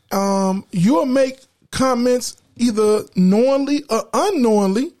 you'll make comments either knowingly or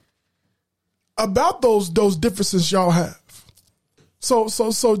unknowingly about those differences y'all have.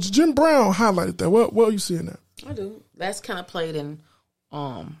 So Jim Brown highlighted that. What are you seeing there? I do. That's kind of played in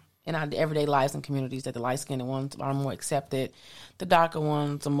our everyday lives and communities, that the light-skinned ones are more accepted. The darker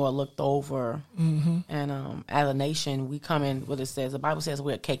ones are more looked over. And as a nation, we come in, what it says, the Bible says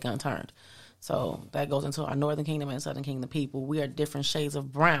we're a cake unturned. So that goes into our northern kingdom and southern kingdom people. We are different shades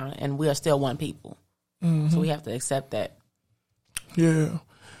of brown, and we are still one people. So we have to accept that. Yeah.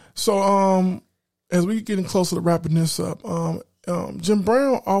 So as we getting closer to wrapping this up, Jim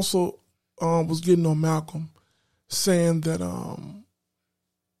Brown also was getting on Malcolm, saying that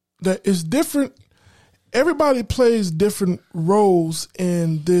that it's different. Everybody plays different roles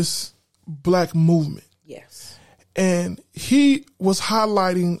in this black movement. Yes. And he was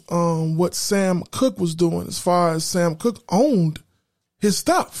highlighting what Sam Cooke was doing, as far as Sam Cooke owned his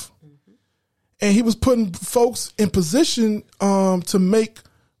stuff. And he was putting folks in position to make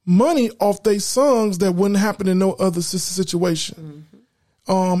money off their songs that wouldn't happen in no other situation.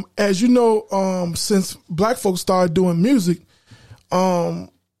 As you know, since black folks started doing music,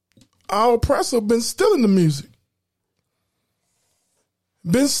 our oppressor been stealing the music.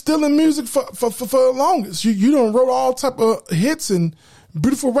 Been stealing music for the longest. You done wrote all type of hits and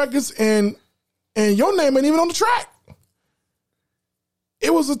beautiful records, and your name ain't even on the track.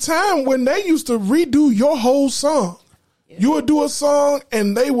 It was a time when they used to redo your whole song. Yeah. You would do a song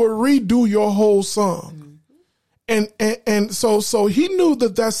and they would redo your whole song. And so he knew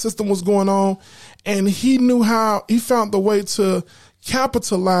that system was going on, and he knew how he found the way to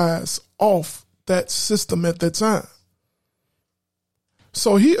capitalize off that system at that time.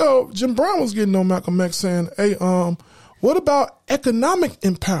 So Jim Brown was getting on Malcolm X saying, hey, what about economic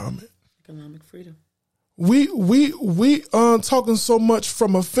empowerment? Economic freedom. We talking so much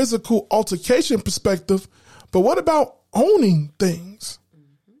from a physical altercation perspective, but what about owning things?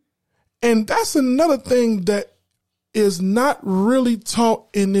 And that's another thing that is not really taught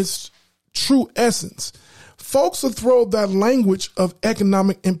in its true essence. Folks will throw that language of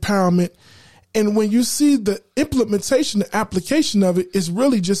economic empowerment, and when you see the implementation, the application of it, is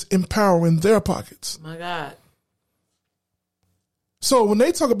really just empowering their pockets. My God. So when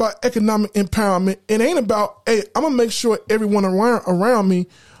they talk about economic empowerment, it ain't about, hey, I'm going to make sure everyone around me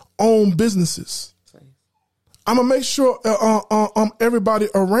own businesses. I'm going to make sure everybody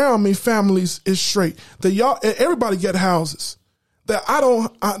around me, families, is straight. That everybody get houses. That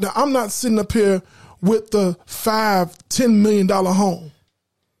I'm not sitting up here with the $5-10 million home,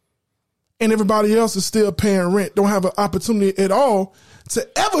 and everybody else is still paying rent, don't have an opportunity at all to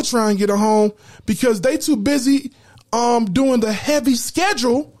ever try and get a home because they too busy doing the heavy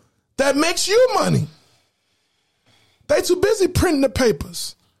schedule that makes you money. They too busy printing the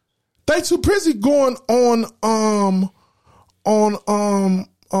papers. They too busy going on Gatorade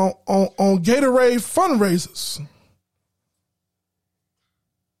fundraisers.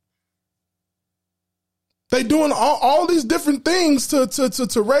 They doing all these different things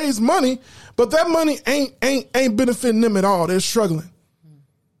to raise money, but that money ain't benefiting them at all. They're struggling.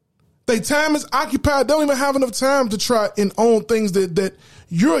 Their time is occupied. They don't even have enough time to try and own things that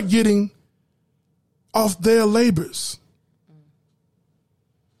you're getting off their labors.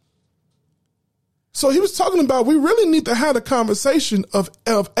 So he was talking about we really need to have a conversation of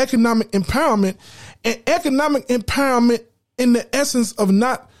economic empowerment, and economic empowerment in the essence of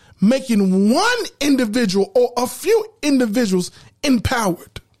not making one individual or a few individuals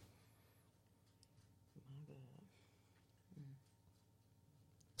empowered.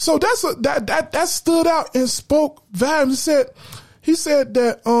 So that stood out and spoke volumes. He said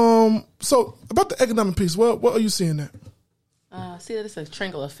that so about the economic piece. What are you seeing there? See that it's a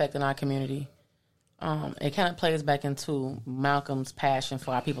trickle effect in our community. It kind of plays back into Malcolm's passion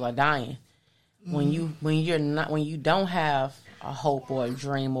for our people are dying. When you don't have a hope or a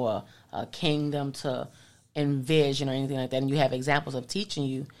dream or a kingdom to envision or anything like that, and you have examples of teaching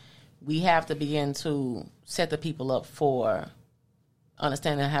you, we have to begin to set the people up for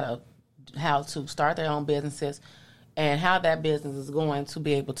understanding how to start their own businesses and how that business is going to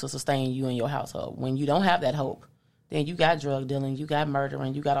be able to sustain you and your household. When you don't have that hope, then you got drug dealing, you got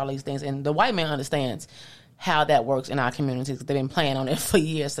murdering, you got all these things. And the white man understands how that works in our communities because they've been playing on it for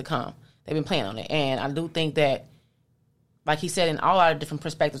years to come. They've been playing on it. And I do think that, like he said, in all our different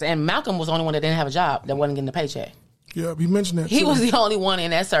perspectives, and Malcolm was the only one that didn't have a job, that wasn't getting a paycheck. Yeah, he mentioned that, He was the only one in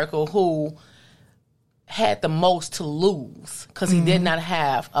that circle who had the most to lose because he did not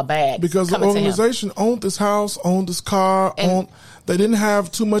have a bag. Because the organization owned this house, owned this car, they didn't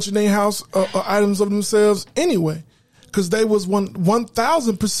have too much in their house items of themselves anyway. Because they was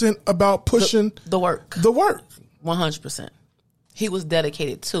 1,000% about pushing the work. 100%. He was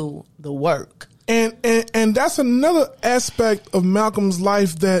dedicated to the work. And that's another aspect of Malcolm's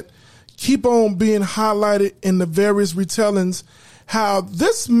life that keep on being highlighted in the various retellings, how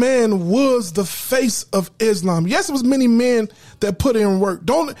this man was the face of Islam. Yes, it was many men that put in work.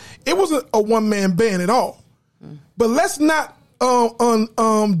 It wasn't a one-man band at all. But let's not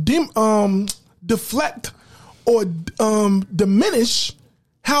deflect or diminish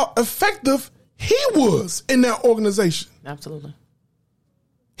how effective he was in that organization. Absolutely.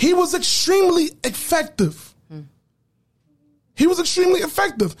 He was extremely effective. He was extremely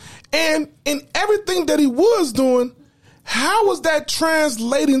effective. And in everything that he was doing, how was that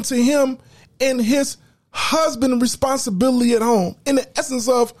translating to him in his husband responsibility at home? In the essence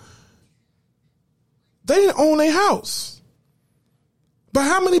of, they didn't own a house. But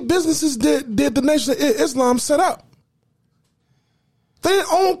how many businesses did the Nation of Islam set up? They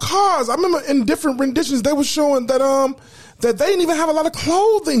didn't own cars. I remember in different renditions they were showing that that they didn't even have a lot of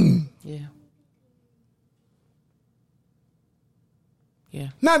clothing. Yeah.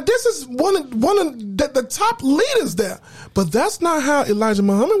 Now this is one of the top leaders there, but that's not how Elijah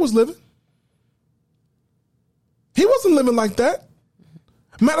Muhammad was living. He wasn't living like that.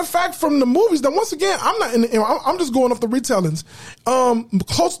 Matter of fact, from the movies, now once again, I'm not in the era. I'm just going off the retellings.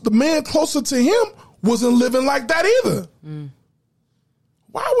 The man closer to him wasn't living like that either.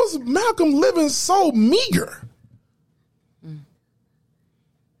 Why was Malcolm living so meager?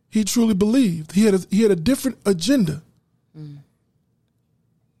 He truly believed. He had a different agenda.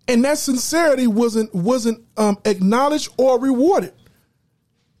 And that sincerity wasn't acknowledged or rewarded.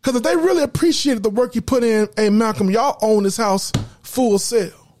 Because if they really appreciated the work you put in, hey, Malcolm, y'all own this house full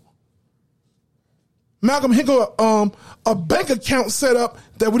sail. Malcolm, here go a bank account set up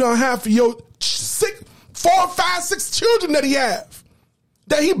that we don't have for your 4, 5, 6 children that he have.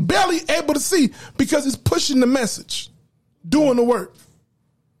 That he barely able to see because he's pushing the message, doing the work.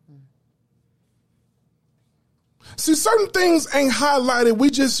 See, certain things ain't highlighted.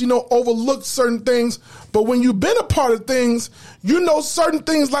 We just, overlook certain things. But when you've been a part of things, certain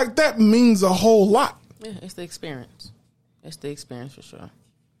things like that means a whole lot. Yeah, it's the experience. It's the experience for sure.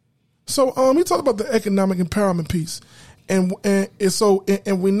 So he talked about the economic empowerment piece. And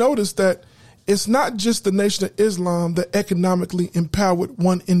we noticed that it's not just the Nation of Islam that economically empowered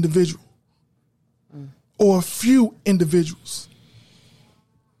one individual or a few individuals.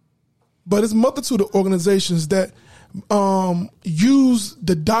 But it's a multitude of organizations that use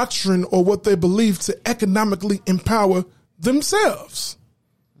the doctrine or what they believe to economically empower themselves.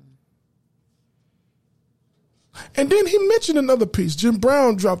 And then he mentioned another piece. Jim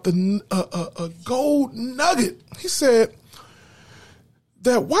Brown dropped a gold nugget. He said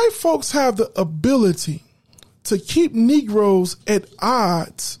that white folks have the ability to keep Negroes at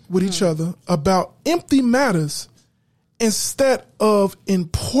odds with each other about empty matters instead of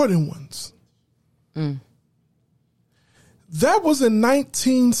important ones. That was in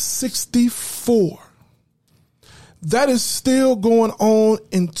 1964. That is still going on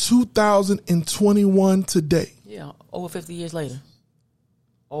in 2021 today. Yeah, over 50 years later.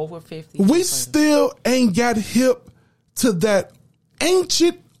 over 50 We years still ain't got hip to that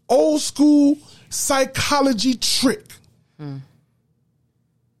ancient, old school psychology trick.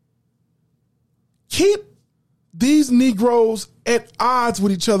 Keep these Negroes at odds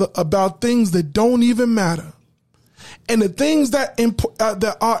with each other about things that don't even matter. And the things that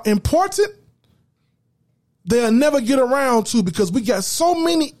are important, they'll never get around to because we got so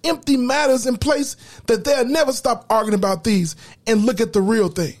many empty matters in place that they'll never stop arguing about these and look at the real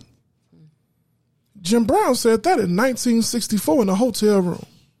thing. Jim Brown said that in 1964 in a hotel room.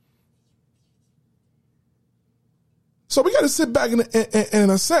 So we got to sit back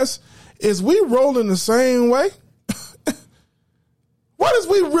and assess, is we rolling the same way? What is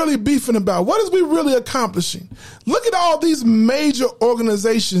we really beefing about? What is we really accomplishing? Look at all these major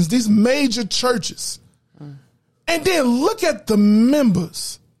organizations, these major churches. And then look at the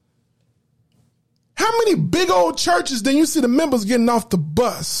members. How many big old churches then you see the members getting off the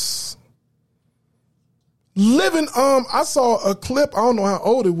bus? Living, I saw a clip, I don't know how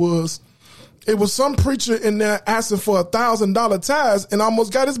old it was. It was some preacher in there asking for $1,000 tithes and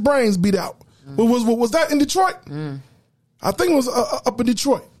almost got his brains beat out. Was that in Detroit? I think it was up in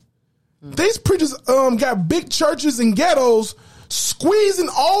Detroit. These preachers got big churches and ghettos squeezing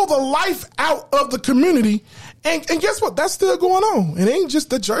all the life out of the community. And guess what? That's still going on. It ain't just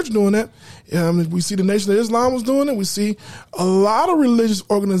the church doing that. We see the Nation of Islam was doing it. We see a lot of religious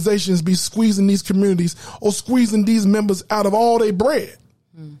organizations be squeezing these communities or squeezing these members out of all their bread.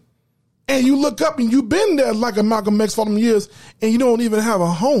 And you look up and you've been there like a Malcolm X for them years and you don't even have a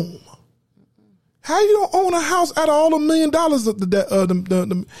home. How you don't own a house out of all $1 million?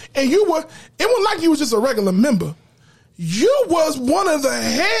 And you were, it wasn't like you was just a regular member. You was one of the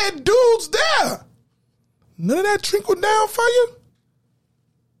head dudes there. None of that trickled down for you?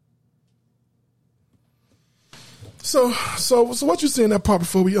 So what you see in that part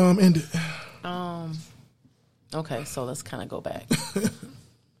before we end it? Okay, so let's kind of go back.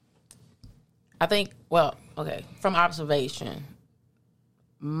 I think, from observation,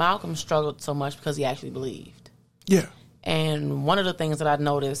 Malcolm struggled so much because he actually believed. Yeah. And one of the things that I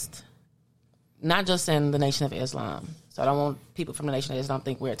noticed, not just in the Nation of Islam, so I don't want people from the Nation of Islam to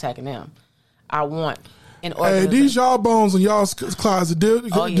think we're attacking them. I want an organization. Hey, these y'all bones in y'all's closet. Deal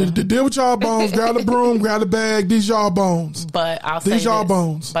with y'all bones. Grab the broom, grab the bag. These y'all bones. But I'll say these y'all this,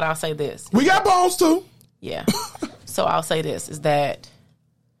 bones. But I'll say this. We got bones too. Yeah. So I'll say this, is that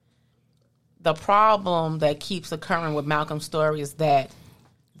the problem that keeps occurring with Malcolm's story is that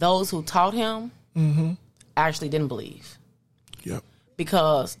those who taught him actually didn't believe. Yep.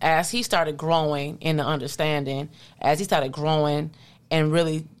 Because as he started growing in the understanding, as he started growing and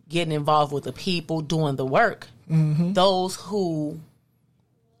really getting involved with the people, doing the work, those who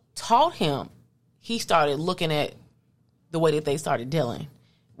taught him, he started looking at the way that they started dealing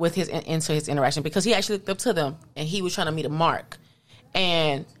with his interaction, because he actually looked up to them and he was trying to meet a mark.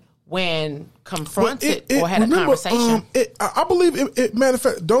 And when confronted or had a conversation, I believe it. Matter of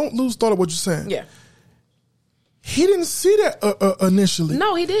fact, don't lose thought of what you're saying. Yeah, he didn't see that initially.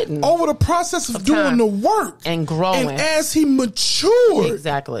 No, he didn't. Over the process of doing the work and growing, and as he matured,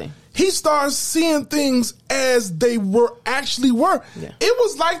 exactly, he started seeing things as they actually were. Yeah. It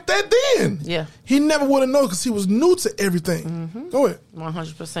was like that then. Yeah, he never would have known because he was new to everything. Go ahead.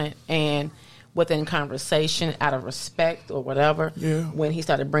 100%. And within conversation, out of respect or whatever, when he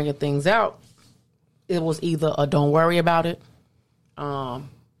started bringing things out, it was either a don't worry about it,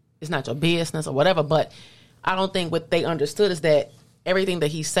 it's not your business or whatever. But I don't think what they understood is that everything that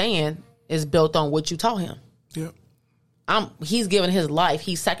he's saying is built on what you taught him. Yeah. He's giving his life.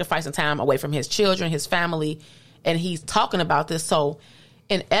 He's sacrificing time away from his children, his family, and he's talking about this. So,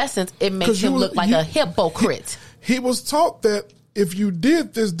 in essence, it makes him look like a hypocrite. He was taught that if you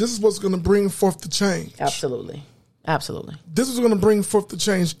did this, this is what's going to bring forth the change. Absolutely. Absolutely. This is going to bring forth the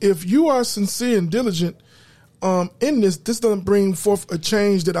change. If you are sincere and diligent in this doesn't bring forth a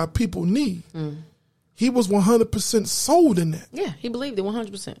change that our people need. He was 100% sold in that. Yeah, he believed it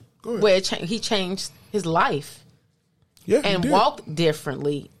 100%. Go ahead. Where he changed his life. Yeah, and walked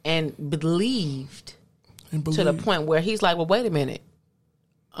differently and believed to the point where he's like, well, wait a minute.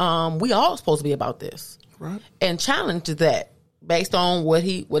 We all supposed to be about this. Right. And challenged that based on what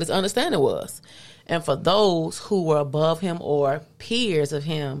his understanding was. And for those who were above him or peers of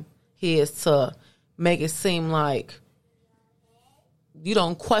him, he is to make it seem like you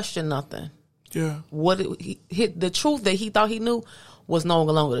don't question nothing. Yeah. The truth that he thought he knew was no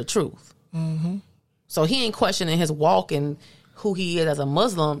longer the truth. So he ain't questioning his walk and who he is as a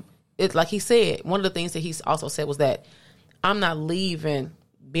Muslim. It's like he said, one of the things that he also said was that I'm not leaving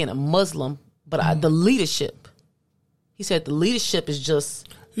being a Muslim, but the leadership. He said the leadership is just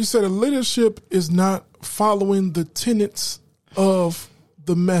He said the leadership is not following the tenets of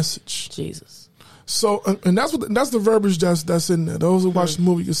the message. Jesus. So, and that's the verbiage that's in there. Those who watch the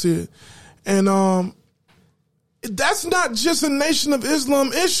movie can see it. And that's not just a Nation of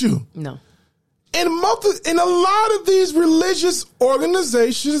Islam issue. No. In a lot of these religious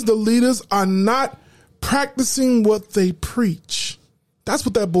organizations, the leaders are not practicing what they preach. That's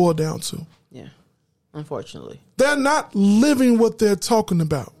what that boiled down to. Yeah. Unfortunately. They're not living what they're talking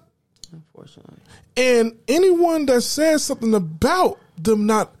about. Unfortunately. And anyone that says something about them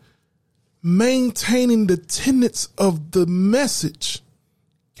not maintaining the tenets of the message,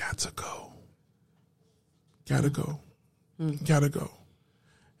 got to go. Gotta go. Gotta go.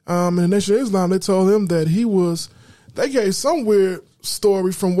 In the Nation of Islam, they told him that they gave some weird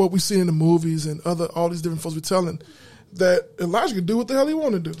story from what we see in the movies and all these different folks be telling, that Elijah could do what the hell he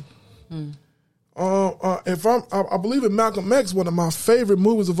want to do. I believe in Malcolm X, one of my favorite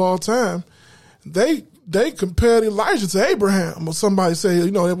movies of all time, they compared Elijah to Abraham, or somebody say,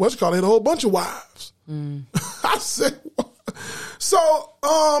 he had a whole bunch of wives. I said, what? So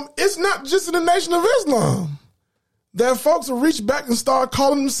it's not just in the Nation of Islam that folks will reach back and start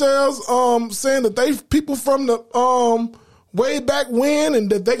calling themselves, saying that they people from the way back when, and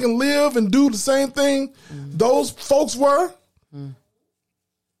that they can live and do the same thing those folks were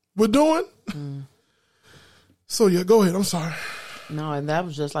doing. So yeah, go ahead. I'm sorry. No, and that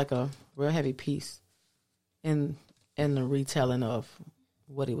was just like a real heavy piece in the retelling of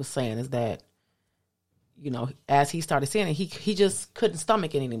what he was saying, is that, as he started saying it, he just couldn't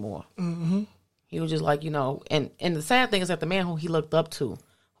stomach it anymore. Mm-hmm. He was just like, and the sad thing is that the man who he looked up to,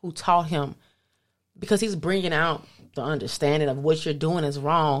 who taught him, because he's bringing out the understanding of what you're doing is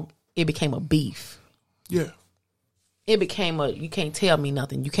wrong, it became a beef. Yeah. It became you can't tell me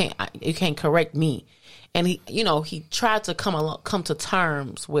nothing. You can't correct me. And he tried to come to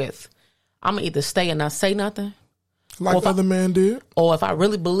terms with, I'm gonna either stay and not say nothing, like the other man did, or if I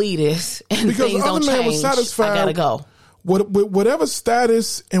really believe this and because things don't man change, was satisfied, I gotta go. Whatever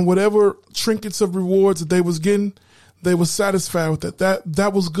status and whatever trinkets of rewards that they was getting, they were satisfied with it.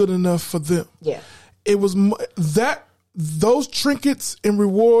 That was good enough for them. Yeah, it was that those trinkets and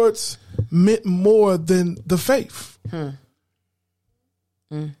rewards meant more than the faith.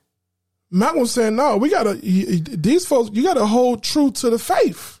 Malcolm was saying, no, these folks, you gotta hold true to the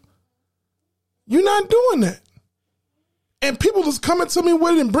faith. You're not doing that. And people just coming to me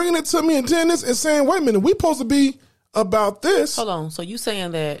with it and bringing it to me and doing this and saying, wait a minute, we supposed to be about this. Hold on. So you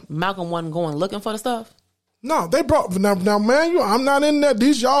saying that Malcolm wasn't going looking for the stuff? No, they brought, now man, I'm not in there.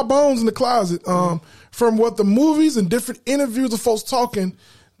 These y'all bones in the closet. From what the movies and different interviews of folks talking,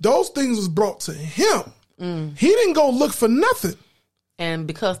 those things was brought to him. He didn't go look for nothing. And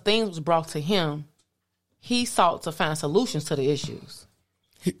because things was brought to him, he sought to find solutions to the issues.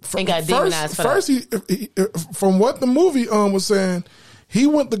 And got demonized for that. From what the movie was saying, he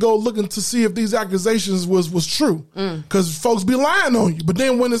went to go looking to see if these accusations was true, because folks be lying on you. But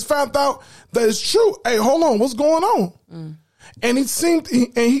then when it's found out that it's true, hey, hold on, what's going on? And he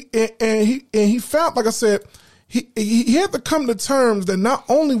found, like I said, he had to come to terms that not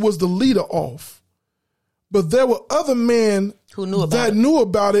only was the leader off, but there were other men who knew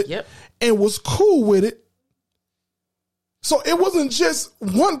about it yep. and was cool with it. So it wasn't just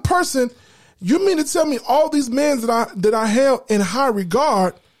one person. You mean to tell me all these men that I held in high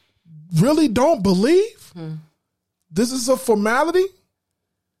regard really don't believe? This is a formality?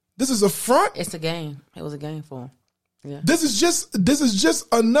 This is a front? It's a game. It was a game for him. Yeah. This is just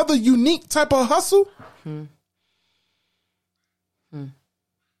another unique type of hustle?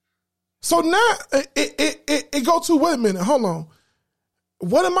 So now it go to, wait a minute, hold on.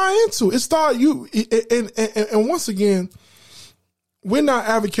 What am I into? It started and once again, we're not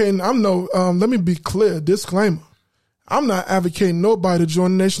advocating. Let me be clear, disclaimer. I'm not advocating nobody to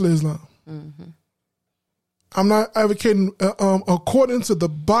join the Nation of Islam. I'm not advocating, according to the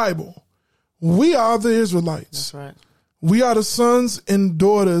Bible, we are the Israelites. That's right. We are the sons and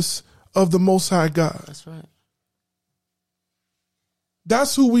daughters of the Most High God. That's right.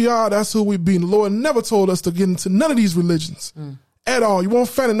 That's who we are. That's who we be. The Lord never told us to get into none of these religions at all. You won't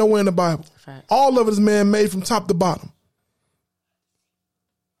find it nowhere in the Bible. Fact. All of it is man-made from top to bottom.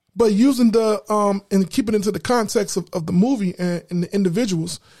 But using and keeping it into the context of the movie and the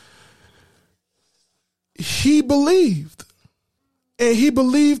individuals, he believed. And he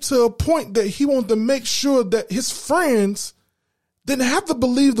believed to a point that he wanted to make sure that his friends didn't have to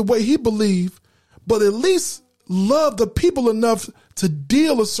believe the way he believed, but at least love the people enough to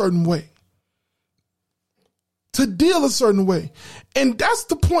deal a certain way. And that's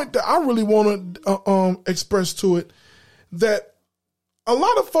the point that I really want to express to it, that a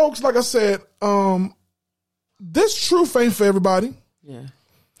lot of folks, like I said, this truth ain't for everybody. Yeah.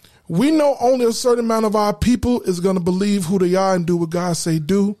 We know only a certain amount of our people is going to believe who they are and do what God say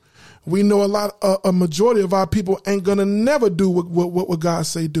do. We know a majority of our people ain't going to never do what God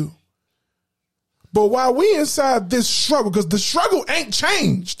say do. But while we inside this struggle, because the struggle ain't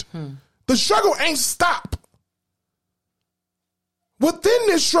changed, the struggle ain't stopped. Within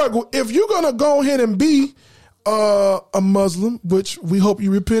this struggle, if you're going to go ahead and be a Muslim, which we hope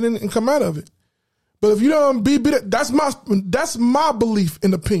you repent and come out of it. But if you don't be that's my belief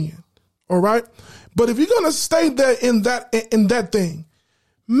and opinion. All right. But if you're going to stay there in that thing,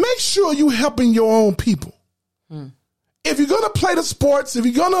 make sure you helping your own people. If you're going to play the sports, if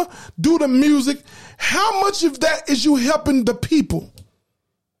you're going to do the music, how much of that is you helping the people?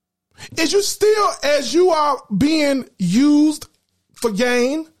 Is you still, as you are being used for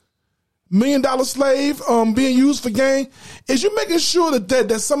gain, $1 million slave being used for gain, is you making sure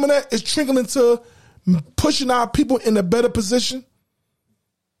that some of that is trickling to pushing our people in a better position?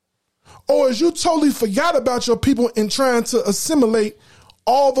 Or is you totally forgot about your people and trying to assimilate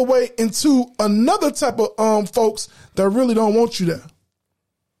all the way into another type of folks that really don't want you there?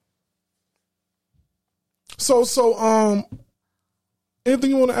 So anything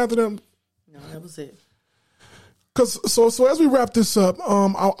you want to add to them? No, that was it. So as we wrap this up,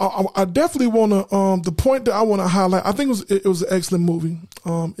 I definitely want to the point that I want to highlight. I think it was an excellent movie.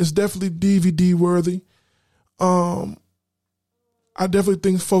 It's definitely DVD worthy. I definitely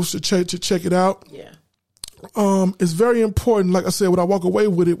think folks should check it out. Yeah. It's very important. Like I said, what I walk away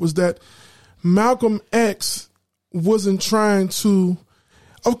with it was that Malcolm X wasn't trying to.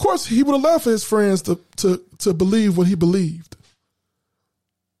 Of course, he would have loved for his friends to believe what he believed.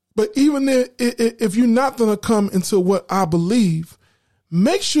 But even if you're not going to come into what I believe,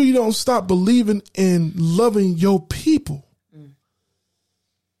 make sure you don't stop believing in loving your people.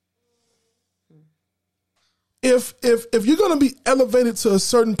 If you're going to be elevated to a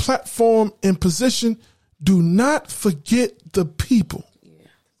certain platform and position, do not forget the people. Yeah,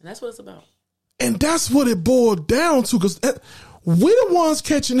 and that's what it's about. And that's what it boiled down to, because we're the ones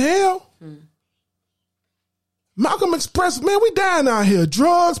catching hell. Malcolm expressed, man, we dying out here.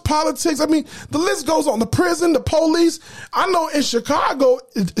 Drugs, politics. I mean, the list goes on. The prison, the police. I know in Chicago,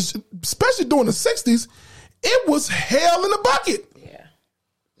 especially during the 60s, it was hell in a bucket. Yeah.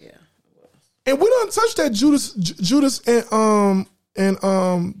 Yeah, it was. And we don't touch that Judas and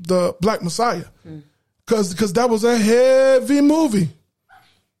the Black Messiah. Because that was a heavy movie.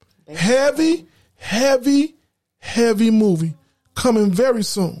 Heavy movie. Coming very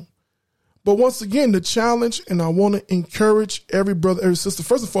soon. But once again, the challenge, and I want to encourage every brother, every sister,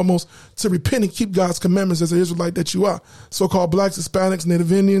 first and foremost, to repent and keep God's commandments as an Israelite that you are. So-called blacks, Hispanics,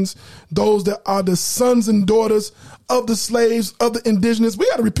 Native Indians, those that are the sons and daughters of the slaves, of the indigenous. We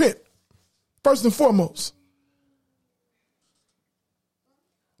got to repent, first and foremost.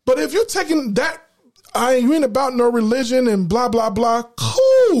 But if you're taking that, I ain't about no religion and blah, blah, blah,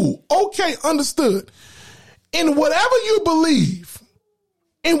 cool. Okay, understood. In whatever you believe,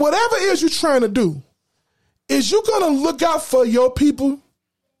 in whatever it is you're trying to do, is you going to look out for your people?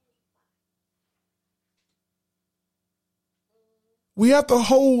 We have to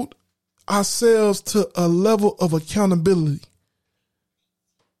hold ourselves to a level of accountability.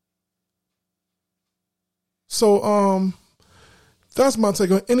 So that's my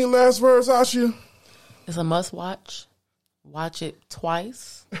take on it. Any last words, Ashia? It's a must watch. Watch it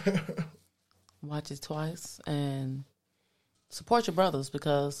twice. Watch it twice and support your brothers,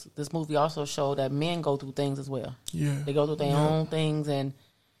 because this movie also showed that men go through things as well. Yeah. They go through their own things, and,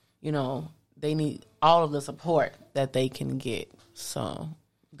 you know, they need all of the support that they can get. So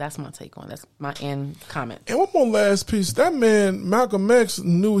that's my take on it. That's my end comment. And one more last piece. That man, Malcolm X,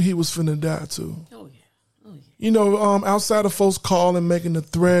 knew he was finna die too. Oh, yeah. Oh, yeah. You know, outside of folks calling, making the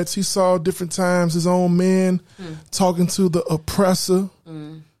threats, he saw different times his own men talking to the oppressor.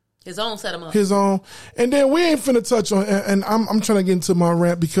 His own set him up. His own. And then we ain't finna touch on, and I'm trying to get into my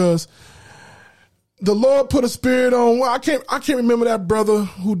rant, because the Lord put a spirit on, well, I can't remember that brother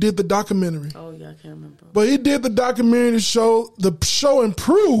who did the documentary. Oh, yeah, I can't remember. But he did the documentary to show, the show and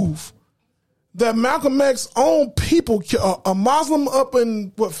prove that Malcolm X's own people, a Muslim up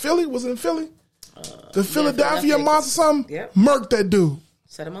in, Philly? Was it in Philly? The Philadelphia Monster something? Yep. Murked that dude.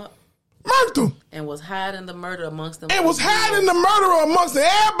 Set him up. Murked him. And was hiding the murder amongst them. And was hiding the murderer amongst them.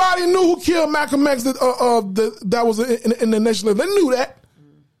 Everybody knew who killed Malcolm X that was in the nation. They knew that.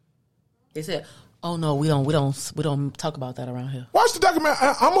 They said, "Oh no, we don't talk about that around here." Watch the documentary.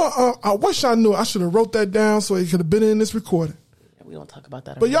 I wish I knew. I should have wrote that down so it could have been in this recording. We don't talk about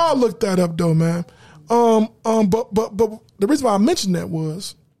that. But y'all look that up though, man. But the reason why I mentioned that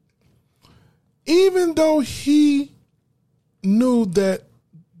was, even though he knew that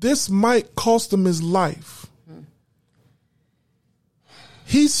this might cost him his life,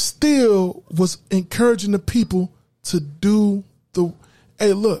 he still was encouraging the people to do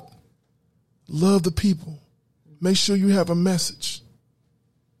hey, look, love the people. Make sure you have a message.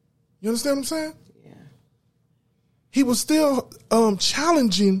 You understand what I'm saying? Yeah. He was still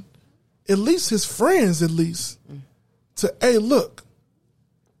challenging at least his friends, to, hey, look.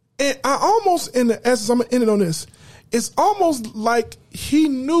 And I almost, in the essence, I'm going to end it on this. It's almost like he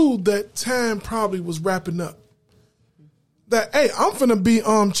knew that time probably was wrapping up. That, hey, I'm finna be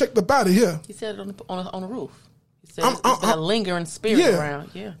checked up out of here. He said it on the roof. He said it's been a lingering spirit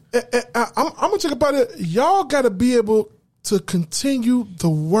around. Yeah. I'm going to check up out of here. Y'all got to be able to continue the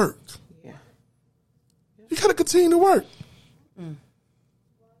work. Yeah. You got to continue to work.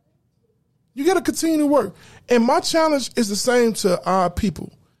 You got to continue to work. And my challenge is the same to our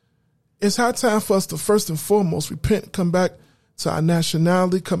people. It's high time for us to first and foremost repent, come back to our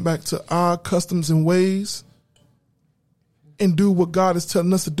nationality, come back to our customs and ways, and do what God is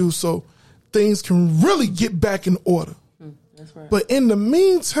telling us to do so things can really get back in order. That's right. But in the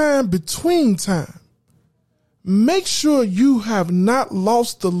meantime, between time, make sure you have not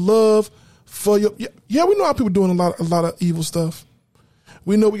lost the love for your... Yeah, we know how people doing a lot of evil stuff.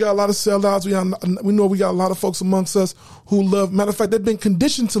 We know we got a lot of sellouts. We know we got a lot of folks amongst us who love. Matter of fact, they've been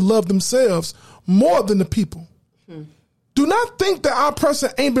conditioned to love themselves more than the people. Do not think that our person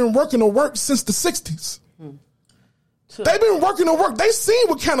ain't been working or work since the 60s. They've been working or work. They seen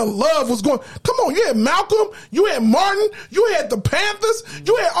what kind of love was going. Come on, you had Malcolm, you had Martin, you had the Panthers,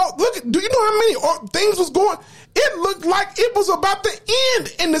 you had do you know how many things was going? It looked like it was about to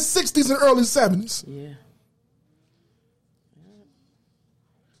end in the 60s and early 70s. Yeah.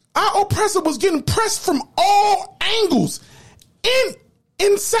 Our oppressor was getting pressed from all angles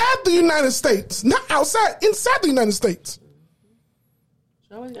inside the United States, not outside, inside the United States.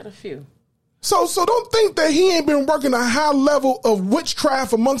 You always got a few. So don't think that he ain't been working a high level of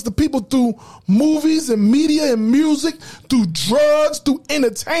witchcraft amongst the people through movies and media and music, through drugs, through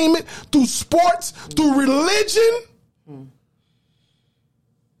entertainment, through sports, through religion.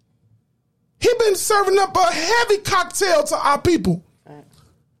 He been serving up a heavy cocktail to our people.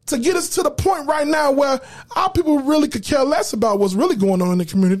 To get us to the point right now where our people really could care less about what's really going on in the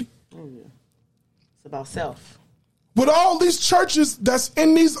community. Oh, yeah. It's about self. With all these churches that's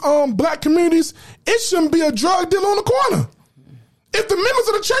in these black communities, it shouldn't be a drug deal on the corner. If the members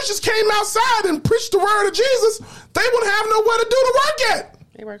of the churches came outside and preached the word of Jesus, they wouldn't have nowhere to do the work at.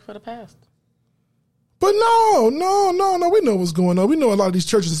 They work for the past. But no. We know what's going on. We know a lot of these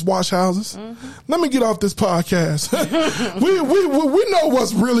churches is wash houses. Let me get off this podcast. we know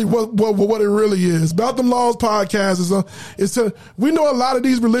what's really what it really is. Boutdemlaws podcast is we know a lot of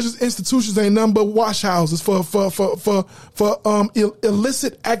these religious institutions ain't nothing but wash houses for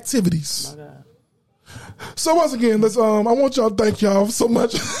illicit activities. My God. So once again, let's I want y'all to thank y'all so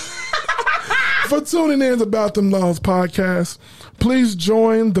much for tuning in to Boutdemlaws podcast. Please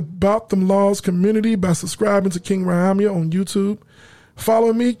join the Boutdemlaws community by subscribing to King Rahamia on YouTube.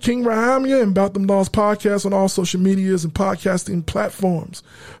 Follow me, King Rahamia, and Boutdemlaws podcast on all social medias and podcasting platforms.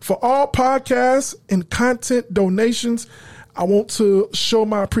 For all podcasts and content donations, I want to show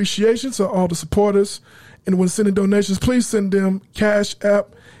my appreciation to all the supporters. And when sending donations, please send them Cash App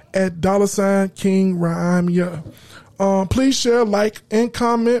at $King Rahamia. Please share, like, and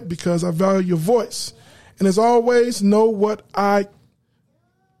comment because I value your voice. And as always, and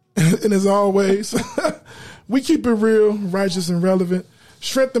as always, we keep it real, righteous, and relevant.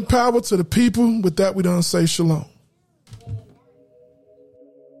 Strength and power to the people. With that, we done say shalom.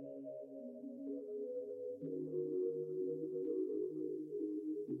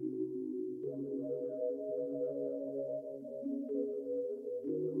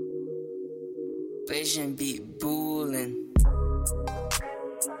 Vision be bullin'.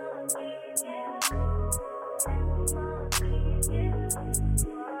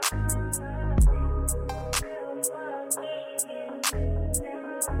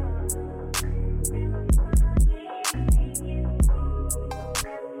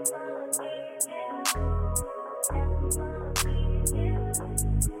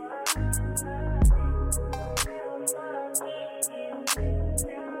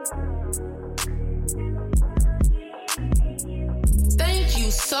 Thank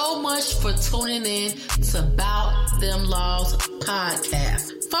you so much for tuning in to Boutdemlaws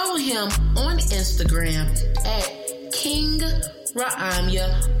podcast. Follow him on Instagram at King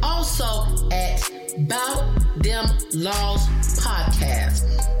Rahamia, also at Boutdemlaws Podcast.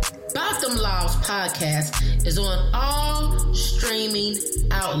 Boutdemlaws Podcast is on all streaming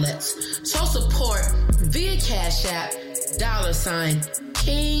outlets. So support via Cash App,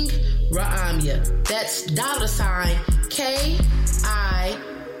 $King Raamya. That's $KINGRAIMYAH.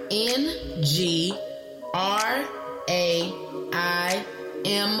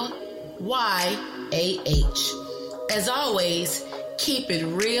 As always, keep it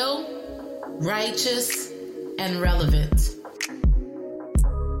real, righteous, and relevant.